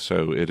 facility,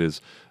 so it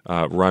is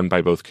run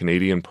by both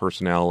Canadian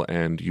personnel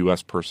and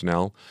U.S.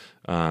 personnel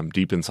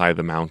deep inside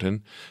the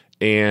mountain.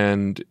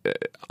 And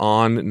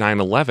on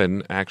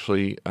 9/11,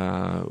 actually,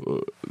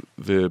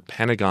 the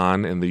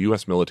Pentagon and the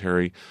U.S.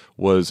 military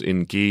was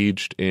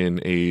engaged in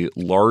a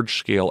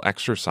large-scale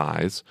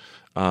exercise,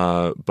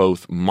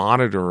 both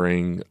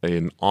monitoring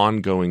an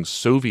ongoing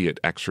Soviet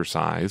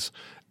exercise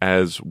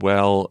as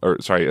well,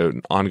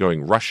 an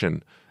ongoing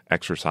Russian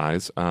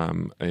exercise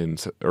in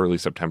early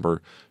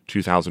September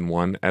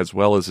 2001, as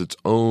well as its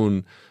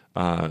own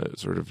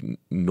sort of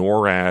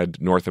NORAD,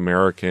 North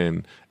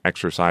American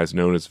exercise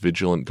known as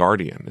Vigilant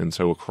Guardian. And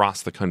so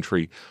across the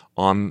country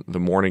on the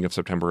morning of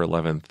September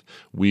 11th,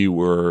 we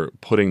were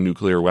putting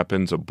nuclear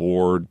weapons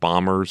aboard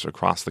bombers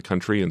across the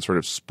country and sort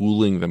of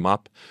spooling them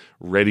up,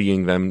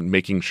 readying them,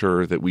 making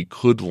sure that we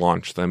could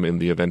launch them in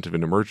the event of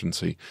an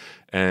emergency.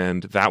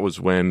 And that was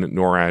when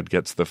NORAD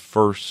gets the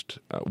first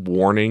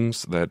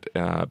warnings that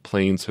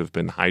planes have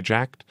been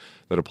hijacked,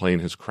 that a plane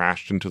has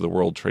crashed into the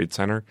World Trade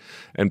Center.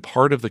 And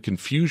part of the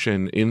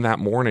confusion in that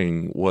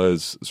morning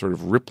was sort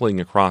of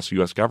rippling across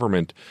U.S.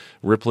 government,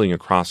 rippling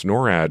across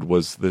NORAD,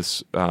 was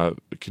this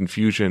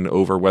confusion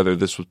over whether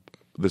this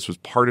was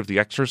part of the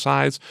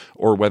exercise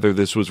or whether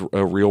this was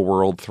a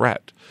real-world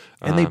threat.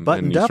 And they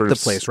buttoned up the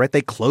place, right?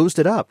 They closed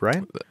it up,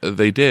 right?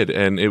 They did,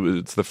 and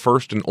it's the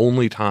first and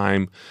only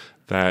time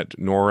that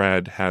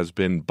NORAD has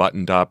been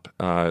buttoned up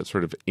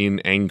sort of in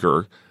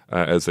anger,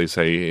 as they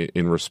say,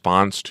 in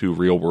response to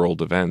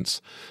real-world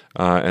events.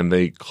 And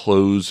they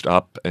closed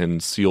up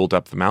and sealed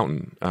up the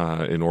mountain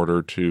in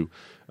order to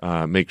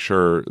make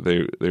sure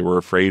they were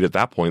afraid at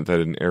that point that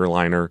an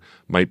airliner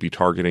might be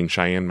targeting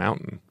Cheyenne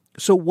Mountain.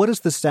 So what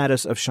is the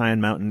status of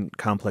Cheyenne Mountain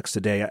Complex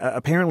today?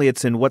 Apparently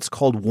it's in what's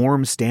called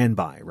warm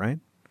standby, right?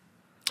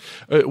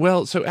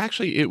 Well, so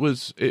actually it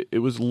was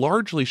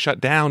largely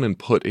shut down and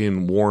put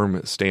in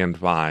warm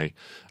standby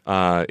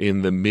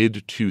in the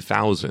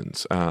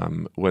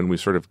mid-2000s when we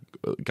sort of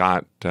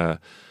got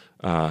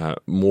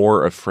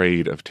more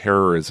afraid of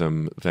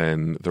terrorism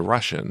than the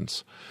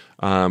Russians.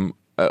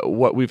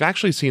 What we've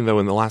actually seen, though,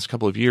 in the last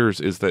couple of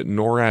years is that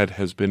NORAD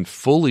has been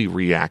fully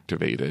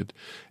reactivated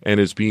and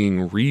is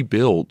being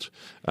rebuilt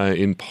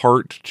in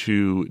part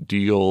to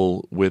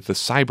deal with the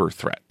cyber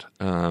threat,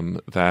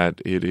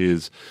 that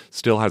it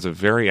still has a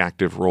very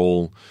active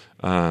role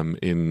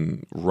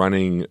in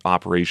running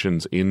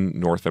operations in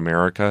North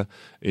America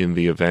in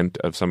the event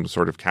of some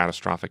sort of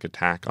catastrophic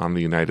attack on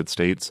the United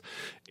States,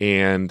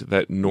 and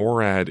that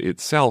NORAD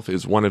itself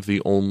is one of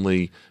the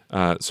only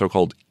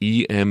so-called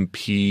EMP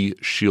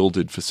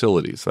shielded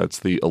facilities. That's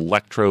the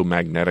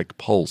electromagnetic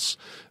pulse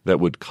that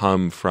would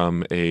come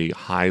from a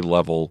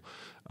high-level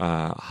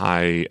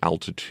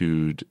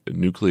high-altitude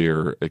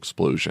nuclear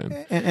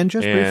explosion. And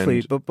just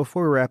briefly, but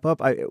before we wrap up,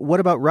 what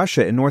about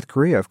Russia and North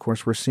Korea? Of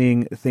course, we're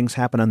seeing things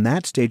happen on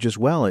that stage as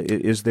well.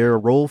 Is there a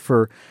role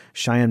for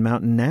Cheyenne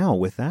Mountain now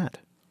with that?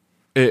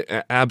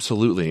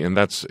 Absolutely, and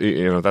that's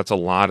a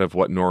lot of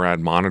what NORAD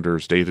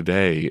monitors day to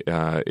day.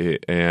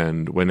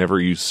 And whenever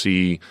you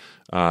see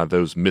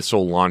those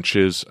missile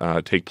launches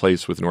take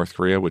place with North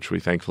Korea, which we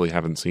thankfully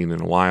haven't seen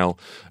in a while,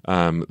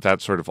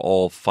 that's sort of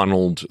all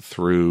funneled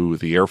through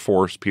the Air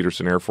Force,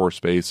 Peterson Air Force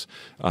Base,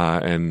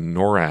 and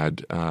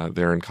NORAD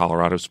there in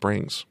Colorado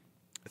Springs.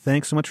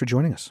 Thanks so much for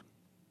joining us.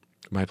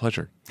 My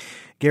pleasure.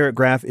 Garrett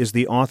Graff is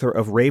the author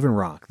of Raven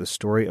Rock, the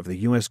story of the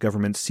U.S.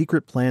 government's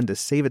secret plan to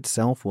save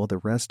itself while the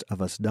rest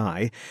of us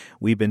die.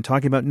 We've been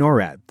talking about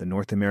NORAD, the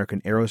North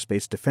American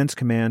Aerospace Defense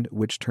Command,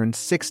 which turned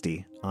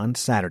 60 on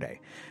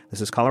Saturday.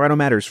 This is Colorado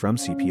Matters from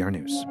CPR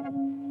News.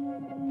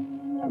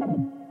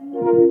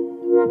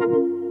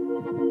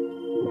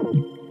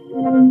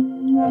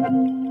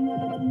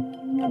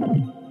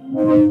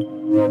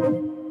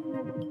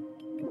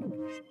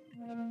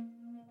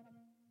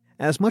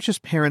 As much as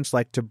parents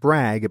like to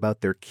brag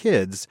about their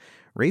kids,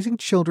 raising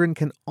children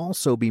can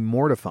also be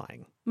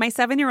mortifying. My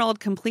 7-year-old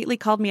completely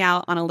called me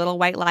out on a little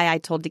white lie I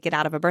told to get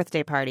out of a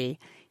birthday party.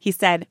 He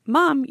said,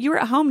 "Mom, you were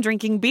at home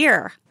drinking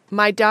beer."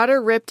 My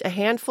daughter ripped a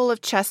handful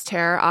of chest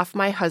hair off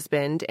my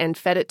husband and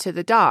fed it to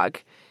the dog.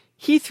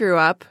 He threw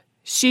up,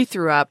 she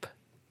threw up,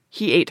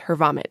 he ate her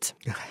vomit.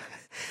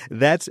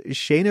 That's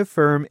Shayna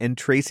Firm and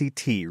Tracy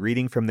T.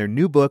 reading from their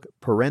new book,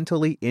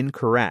 Parentally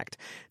Incorrect,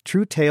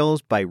 True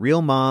Tales by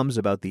Real Moms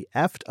About the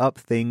Effed Up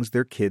Things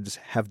Their Kids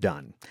Have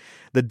Done.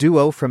 The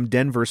duo from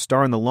Denver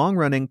star in the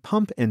long-running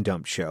Pump and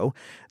Dump show.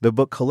 The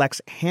book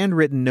collects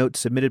handwritten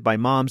notes submitted by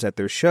moms at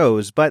their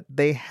shows, but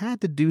they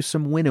had to do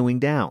some winnowing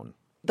down.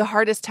 The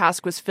hardest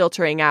task was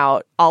filtering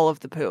out all of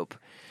the poop.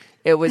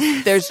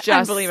 There's just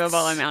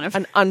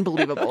an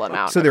unbelievable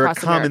amount. So there are across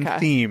common America.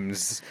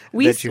 Themes.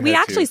 We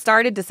actually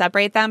started to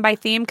separate them by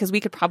theme because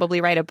we could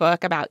probably write a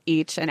book about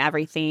each and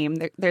every theme.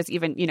 There's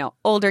even,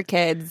 older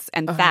kids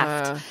and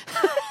theft.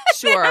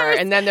 Sure.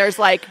 And then there's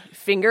like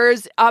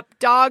fingers up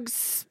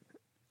dogs.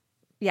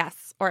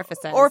 Yes.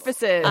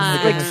 Orifices.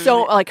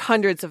 Like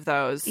hundreds of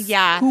those.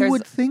 Yeah. Who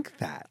would think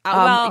that?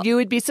 You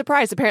would be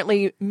surprised.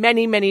 Apparently,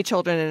 many, many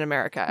children in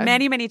America.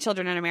 Many, many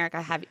children in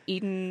America have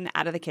eaten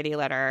out of the kitty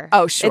litter.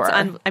 Oh, sure.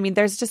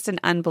 There's just an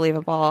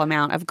unbelievable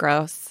amount of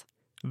gross.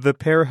 The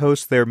pair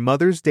host their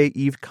Mother's Day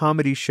Eve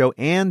comedy show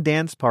and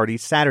dance party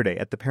Saturday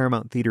at the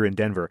Paramount Theater in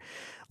Denver.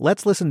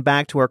 Let's listen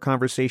back to our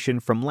conversation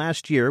from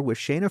last year with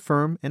Shayna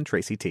Firm and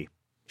Tracy T.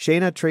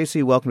 Shayna,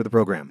 Tracy, welcome to the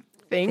program.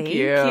 Thank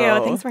you.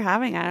 Thanks for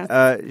having us.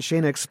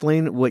 Shayna,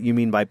 explain what you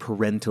mean by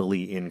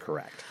parentally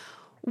incorrect.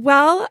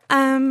 Well,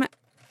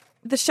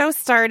 the show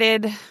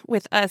started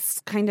with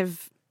us kind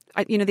of,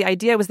 the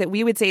idea was that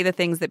we would say the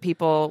things that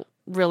people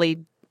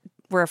really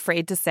we're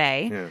afraid to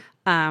say.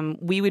 Yeah.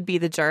 We would be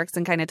the jerks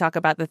and kind of talk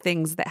about the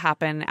things that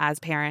happen as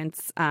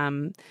parents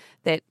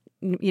that,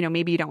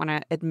 maybe you don't want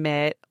to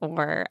admit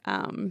or,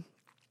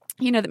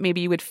 that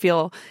maybe you would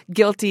feel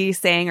guilty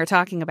saying or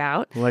talking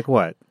about. Like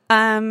what?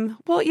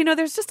 Well,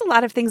 there's just a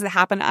lot of things that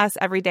happen to us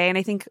every day. And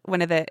I think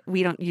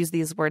we don't use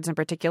these words in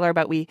particular,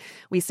 but we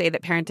say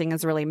that parenting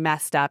is really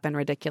messed up and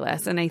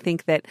ridiculous. And I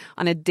think that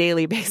on a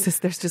daily basis,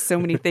 there's just so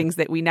many things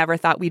that we never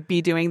thought we'd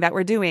be doing that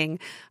we're doing.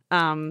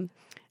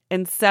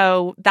 And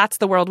so that's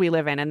the world we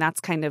live in. And that's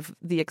kind of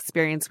the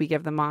experience we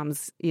give the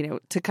moms,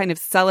 to kind of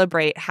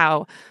celebrate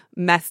how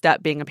messed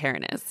up being a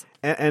parent is.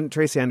 And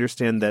Tracy, I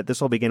understand that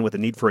this all began with a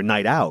need for a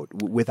night out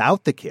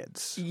without the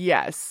kids.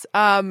 Yes.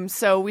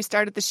 So we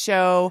started the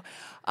show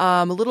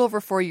a little over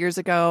 4 years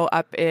ago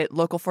up at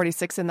Local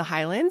 46 in the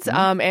Highlands.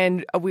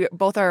 And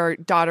both our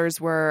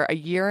daughters were a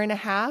year and a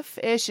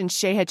half-ish, and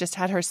Shay had just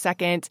had her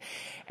second.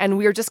 And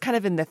we were just kind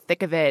of in the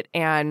thick of it.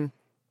 And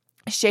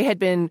Shay had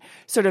been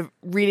sort of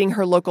reading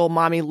her local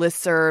mommy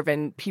listserv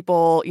and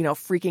people,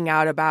 freaking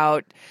out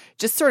about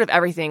just sort of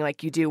everything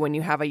like you do when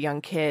you have a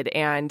young kid.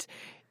 And,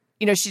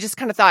 she just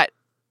kind of thought,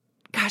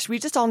 gosh, we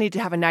just all need to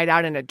have a night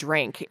out and a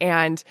drink.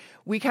 And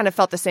we kind of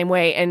felt the same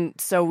way. And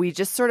so we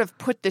just sort of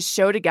put this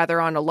show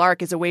together on a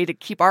lark as a way to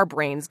keep our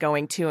brains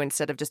going too,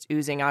 instead of just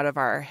oozing out of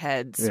our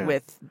heads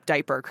with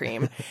diaper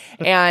cream.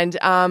 And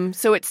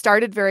so it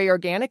started very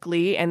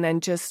organically and then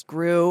just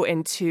grew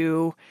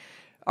into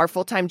our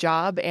full-time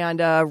job and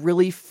a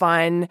really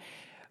fun,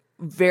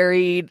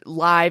 very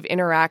live,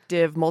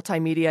 interactive,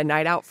 multimedia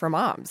night out for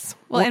moms.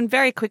 Well, and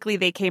very quickly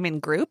they came in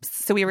groups.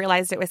 So we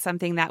realized it was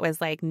something that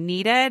was like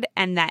needed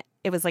and that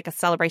it was like a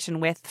celebration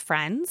with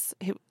friends.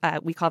 Who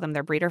we call them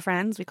their breeder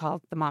friends. We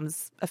call the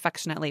moms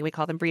affectionately, we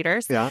call them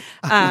breeders. Yeah.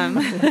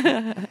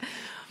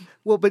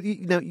 Well, but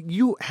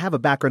you have a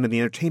background in the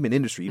entertainment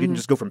industry. You didn't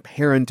just go from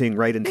parenting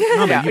right into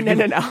comedy.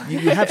 No.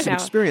 You have some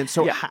experience.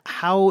 So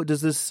how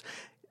does this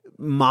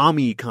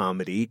mommy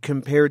comedy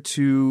compare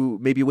to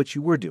maybe what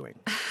you were doing?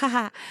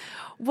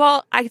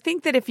 Well, I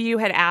think that if you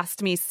had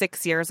asked me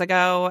 6 years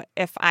ago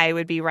if I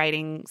would be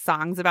writing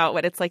songs about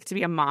what it's like to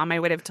be a mom, I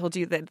would have told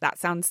you that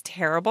sounds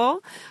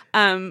terrible.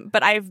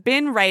 But I've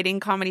been writing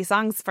comedy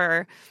songs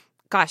for,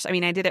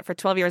 I did it for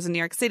 12 years in New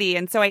York City.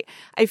 And so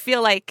I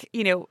feel like,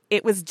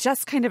 it was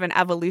just kind of an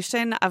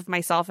evolution of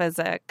myself as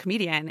a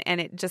comedian.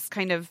 And it just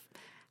kind of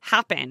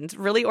happened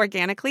really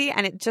organically.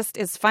 And it just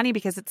is funny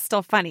because it's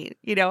still funny,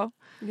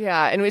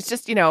 Yeah. And it's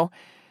just,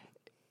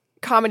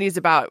 comedy is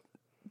about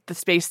the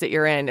space that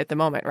you're in at the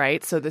moment,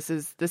 right? So this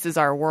is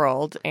our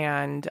world,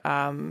 and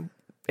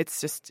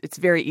it's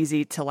very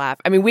easy to laugh.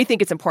 I mean, we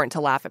think it's important to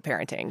laugh at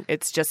parenting.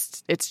 It's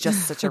just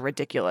such a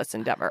ridiculous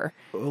endeavor.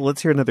 Well,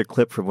 let's hear another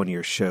clip from one of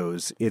your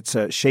shows. It's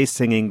Shay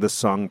singing the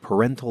song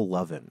 "Parental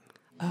Lovin'."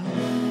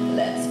 Oh,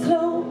 let's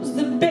close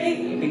the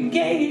baby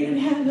gate and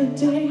have a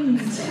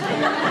date.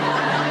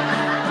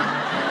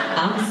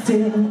 I'm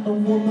still a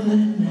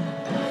woman.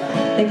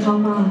 They call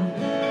mine.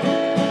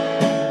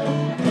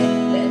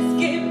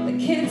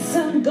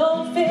 Some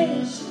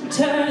goldfish,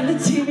 turn the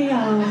TV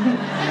on.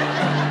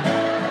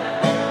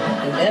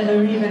 I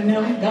never even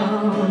know I'm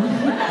gone.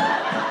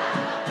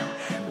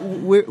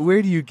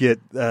 Where do you get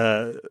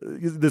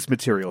this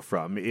material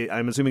from?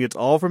 I'm assuming it's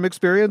all from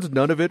experience,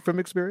 none of it from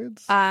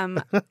experience?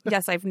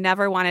 Yes, I've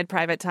never wanted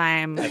private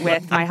time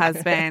with my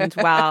husband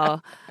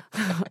while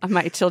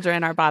my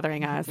children are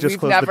bothering us. Just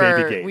close the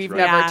baby gate. We've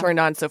never turned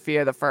on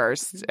Sophia the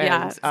First.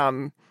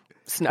 And,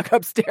 snuck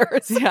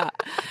upstairs. That's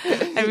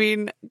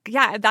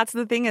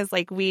the thing is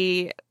like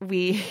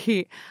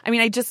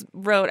I just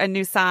wrote a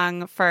new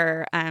song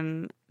for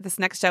this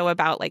next show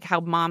about like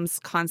how moms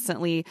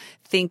constantly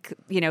think,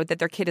 that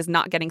their kid is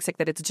not getting sick,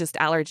 that it's just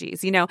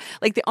allergies,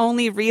 like the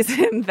only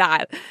reason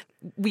that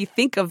we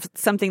think of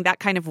something that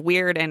kind of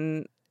weird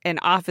and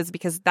off is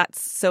because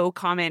that's so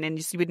common and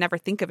you would never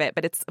think of it.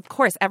 But it's, of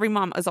course, every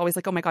mom is always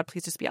like, oh my God,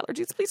 please just be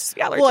allergies. Please just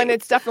be allergies. Well, and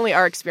it's definitely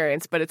our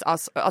experience, but it's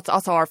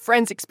also our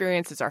friends'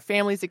 experience. It's our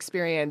family's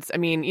experience. I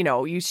mean,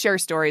 you share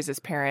stories as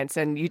parents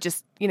and you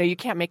just, you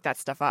can't make that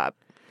stuff up.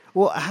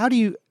 Well, how do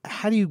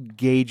you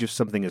gauge if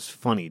something is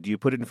funny? Do you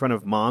put it in front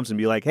of moms and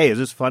be like, hey, is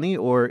this funny?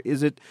 Or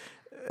is it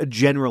a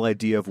general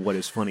idea of what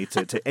is funny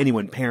to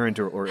anyone, parent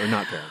or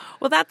not parent?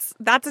 Well,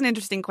 that's an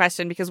interesting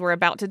question because we're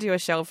about to do a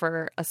show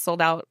for a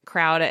sold out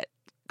crowd at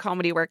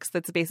Comedy Works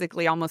that's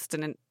basically almost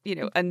a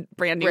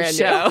brand new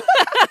show.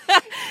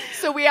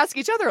 So we ask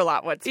each other a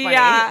lot what's funny,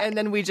 and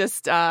then we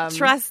just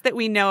trust that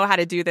we know how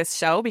to do this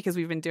show because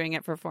we've been doing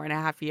it for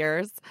 4.5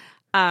 years.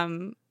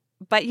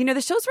 But,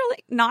 the show's really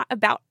not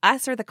about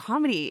us or the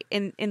comedy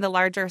in the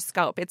larger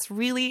scope. It's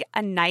really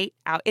a night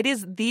out. It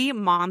is the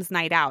mom's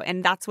night out,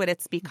 and that's what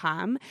it's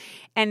become.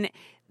 And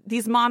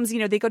these moms,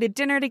 they go to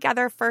dinner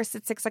together first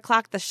at 6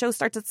 o'clock. The show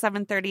starts at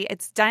 7:30.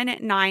 It's done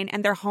at 9,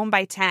 and they're home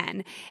by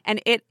 10.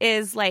 And it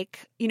is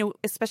like,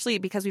 especially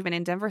because we've been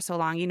in Denver so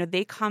long,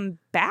 they come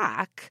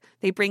back.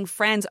 They bring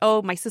friends.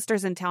 Oh, my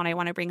sister's in town. I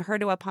want to bring her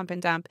to a pump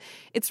and dump.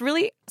 It's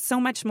really so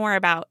much more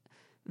about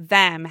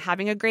them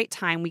having a great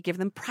time. We give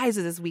them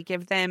prizes. We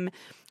give them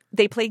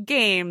they play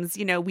games.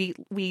 We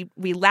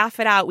laugh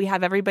it out. We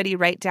have everybody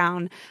write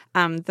down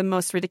the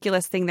most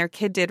ridiculous thing their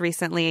kid did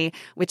recently,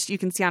 which you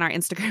can see on our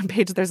Instagram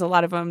page. There's a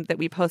lot of them that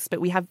we post, but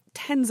we have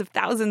tens of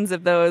thousands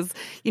of those.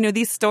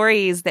 These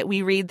stories that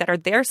we read that are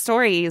their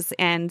stories,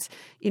 and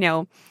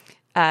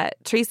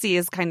Tracy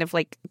is kind of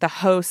like the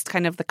host,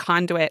 kind of the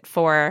conduit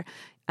for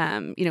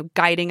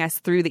guiding us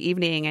through the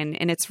evening,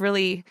 and it's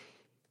really,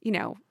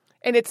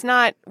 And it's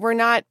not,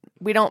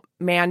 we don't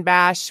man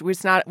bash. We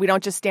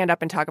don't just stand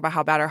up and talk about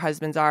how bad our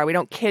husbands are. We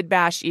don't kid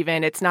bash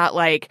even. It's not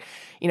like,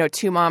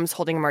 two moms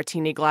holding a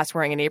martini glass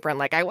wearing an apron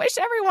like, I wish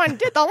everyone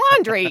did the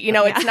laundry.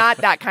 It's not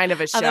that kind of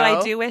a show. Although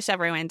I do wish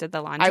everyone did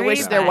the laundry. I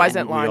wish there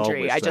wasn't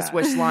laundry. I just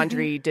wish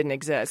laundry didn't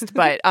exist.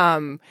 But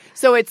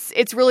so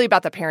it's really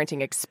about the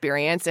parenting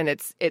experience. And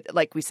it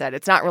like we said,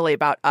 it's not really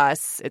about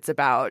us. It's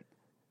about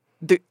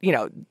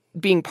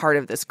being part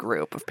of this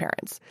group of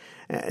parents.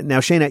 Now,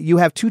 Shayna, you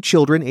have 2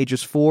 children,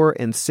 ages 4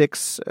 and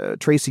 6.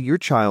 Tracy, your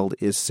child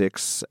is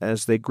 6.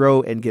 As they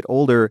grow and get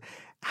older,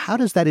 how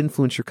does that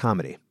influence your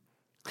comedy?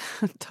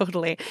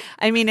 Totally.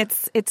 I mean,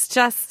 it's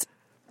just,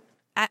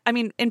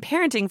 in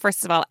parenting,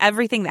 first of all,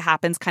 everything that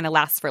happens kind of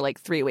lasts for like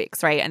 3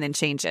 weeks, right? And then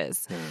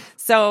changes.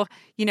 So,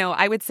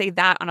 I would say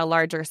that on a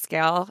larger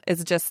scale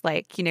is just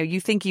like,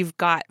 you think you've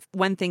got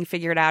one thing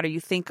figured out, or you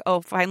think,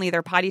 oh, finally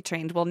they're potty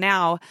trained. Well,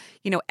 now,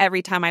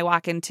 every time I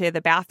walk into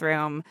the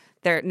bathroom,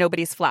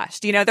 nobody's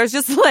flushed. There's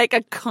just like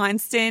a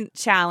constant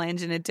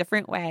challenge in a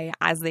different way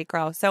as they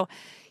grow. So,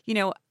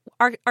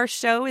 our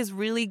show is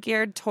really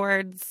geared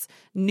towards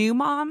new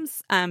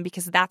moms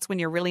because that's when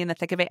you're really in the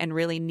thick of it and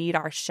really need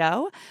our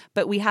show.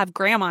 But we have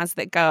grandmas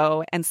that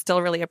go and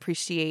still really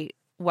appreciate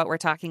what we're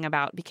talking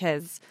about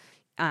because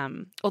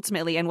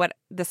ultimately, and what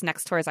this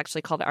next tour is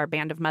actually called our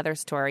Band of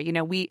Mothers tour,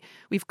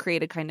 we've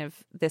created kind of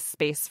this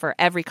space for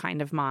every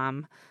kind of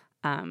mom.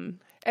 And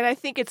I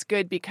think it's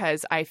good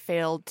because I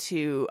failed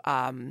to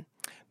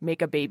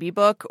make a baby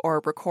book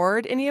or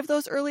record any of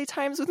those early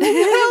times with my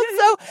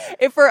child.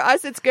 So for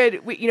us, it's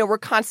good. We're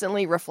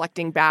constantly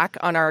reflecting back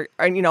on our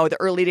the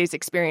early days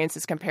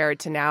experiences compared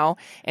to now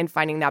and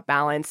finding that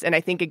balance. And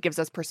I think it gives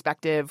us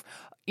perspective.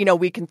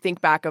 We can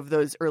think back of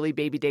those early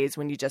baby days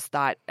when you just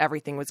thought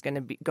everything was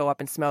going to go up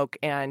in smoke,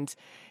 and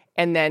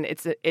then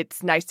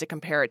it's nice to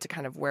compare it to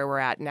kind of where we're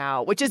at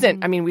now, which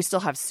isn't, we still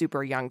have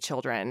super young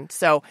children.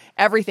 So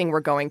everything we're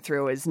going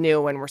through is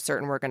new and we're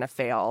certain we're going to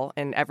fail.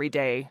 And every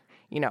day,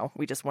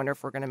 we just wonder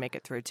if we're going to make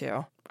it through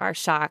too. Are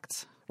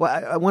shocked.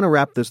 Well, I want to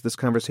wrap this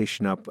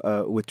conversation up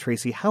with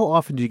Tracy. How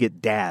often do you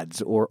get dads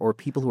or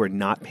people who are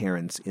not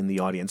parents in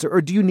the audience,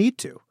 or do you need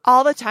to?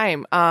 All the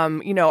time.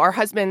 Our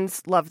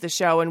husbands love the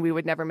show, and we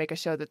would never make a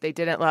show that they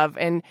didn't love.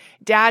 And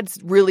dads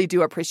really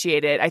do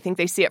appreciate it. I think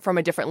they see it from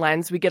a different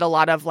lens. We get a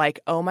lot of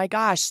like, oh my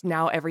gosh,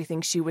 now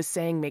everything she was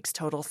saying makes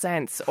total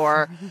sense.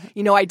 Or,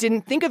 I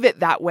didn't think of it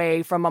that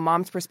way from a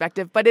mom's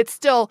perspective. But it's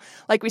still,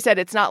 like we said,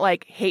 it's not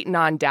like hating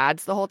on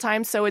dads the whole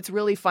time. So it's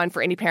really fun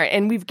for any parent.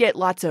 And we get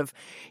lots of,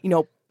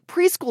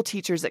 preschool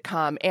teachers that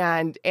come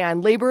and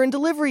labor and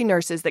delivery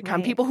nurses that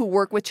come, right. People who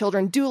work with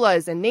children,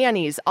 doulas and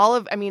nannies,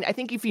 I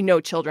think if you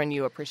know children,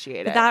 you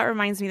appreciate it. That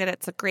reminds me that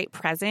it's a great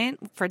present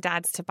for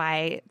dads to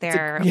buy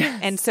their, yes.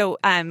 And so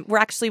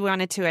we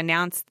wanted to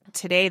announce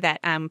today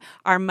that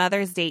our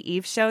Mother's Day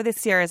Eve show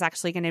this year is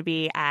actually going to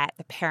be at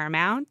the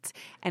Paramount,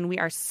 and we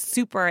are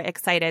super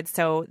excited.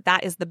 So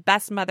that is the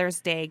best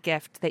Mother's Day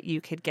gift that you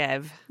could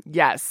give.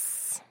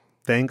 Yes.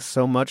 Thanks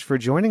so much for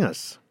joining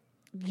us.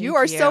 You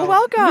are so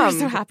welcome. We're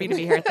so happy to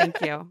be here.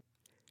 Thank you.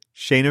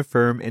 Shayna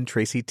Firm and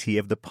Tracy T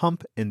of the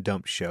Pump and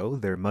Dump Show.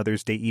 Their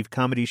Mother's Day Eve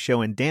comedy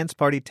show and dance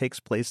party takes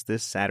place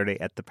this Saturday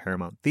at the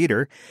Paramount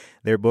Theater.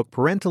 Their book,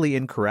 Parentally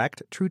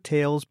Incorrect, True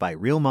Tales by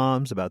Real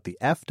Moms About the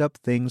Effed Up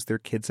Things Their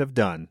Kids Have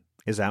Done,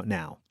 is out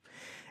now.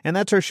 And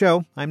that's our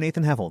show. I'm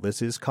Nathan Heffel.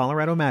 This is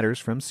Colorado Matters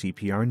from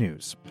CPR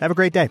News. Have a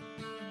great day.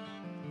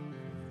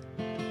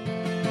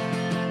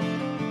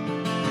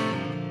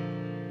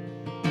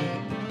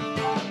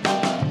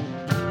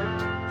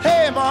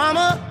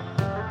 Mama,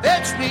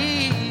 that's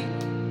me.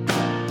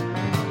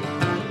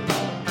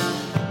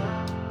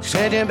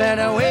 Said you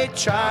better wait,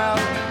 child.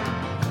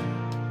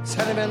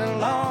 Said it's been a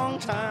long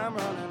time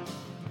running.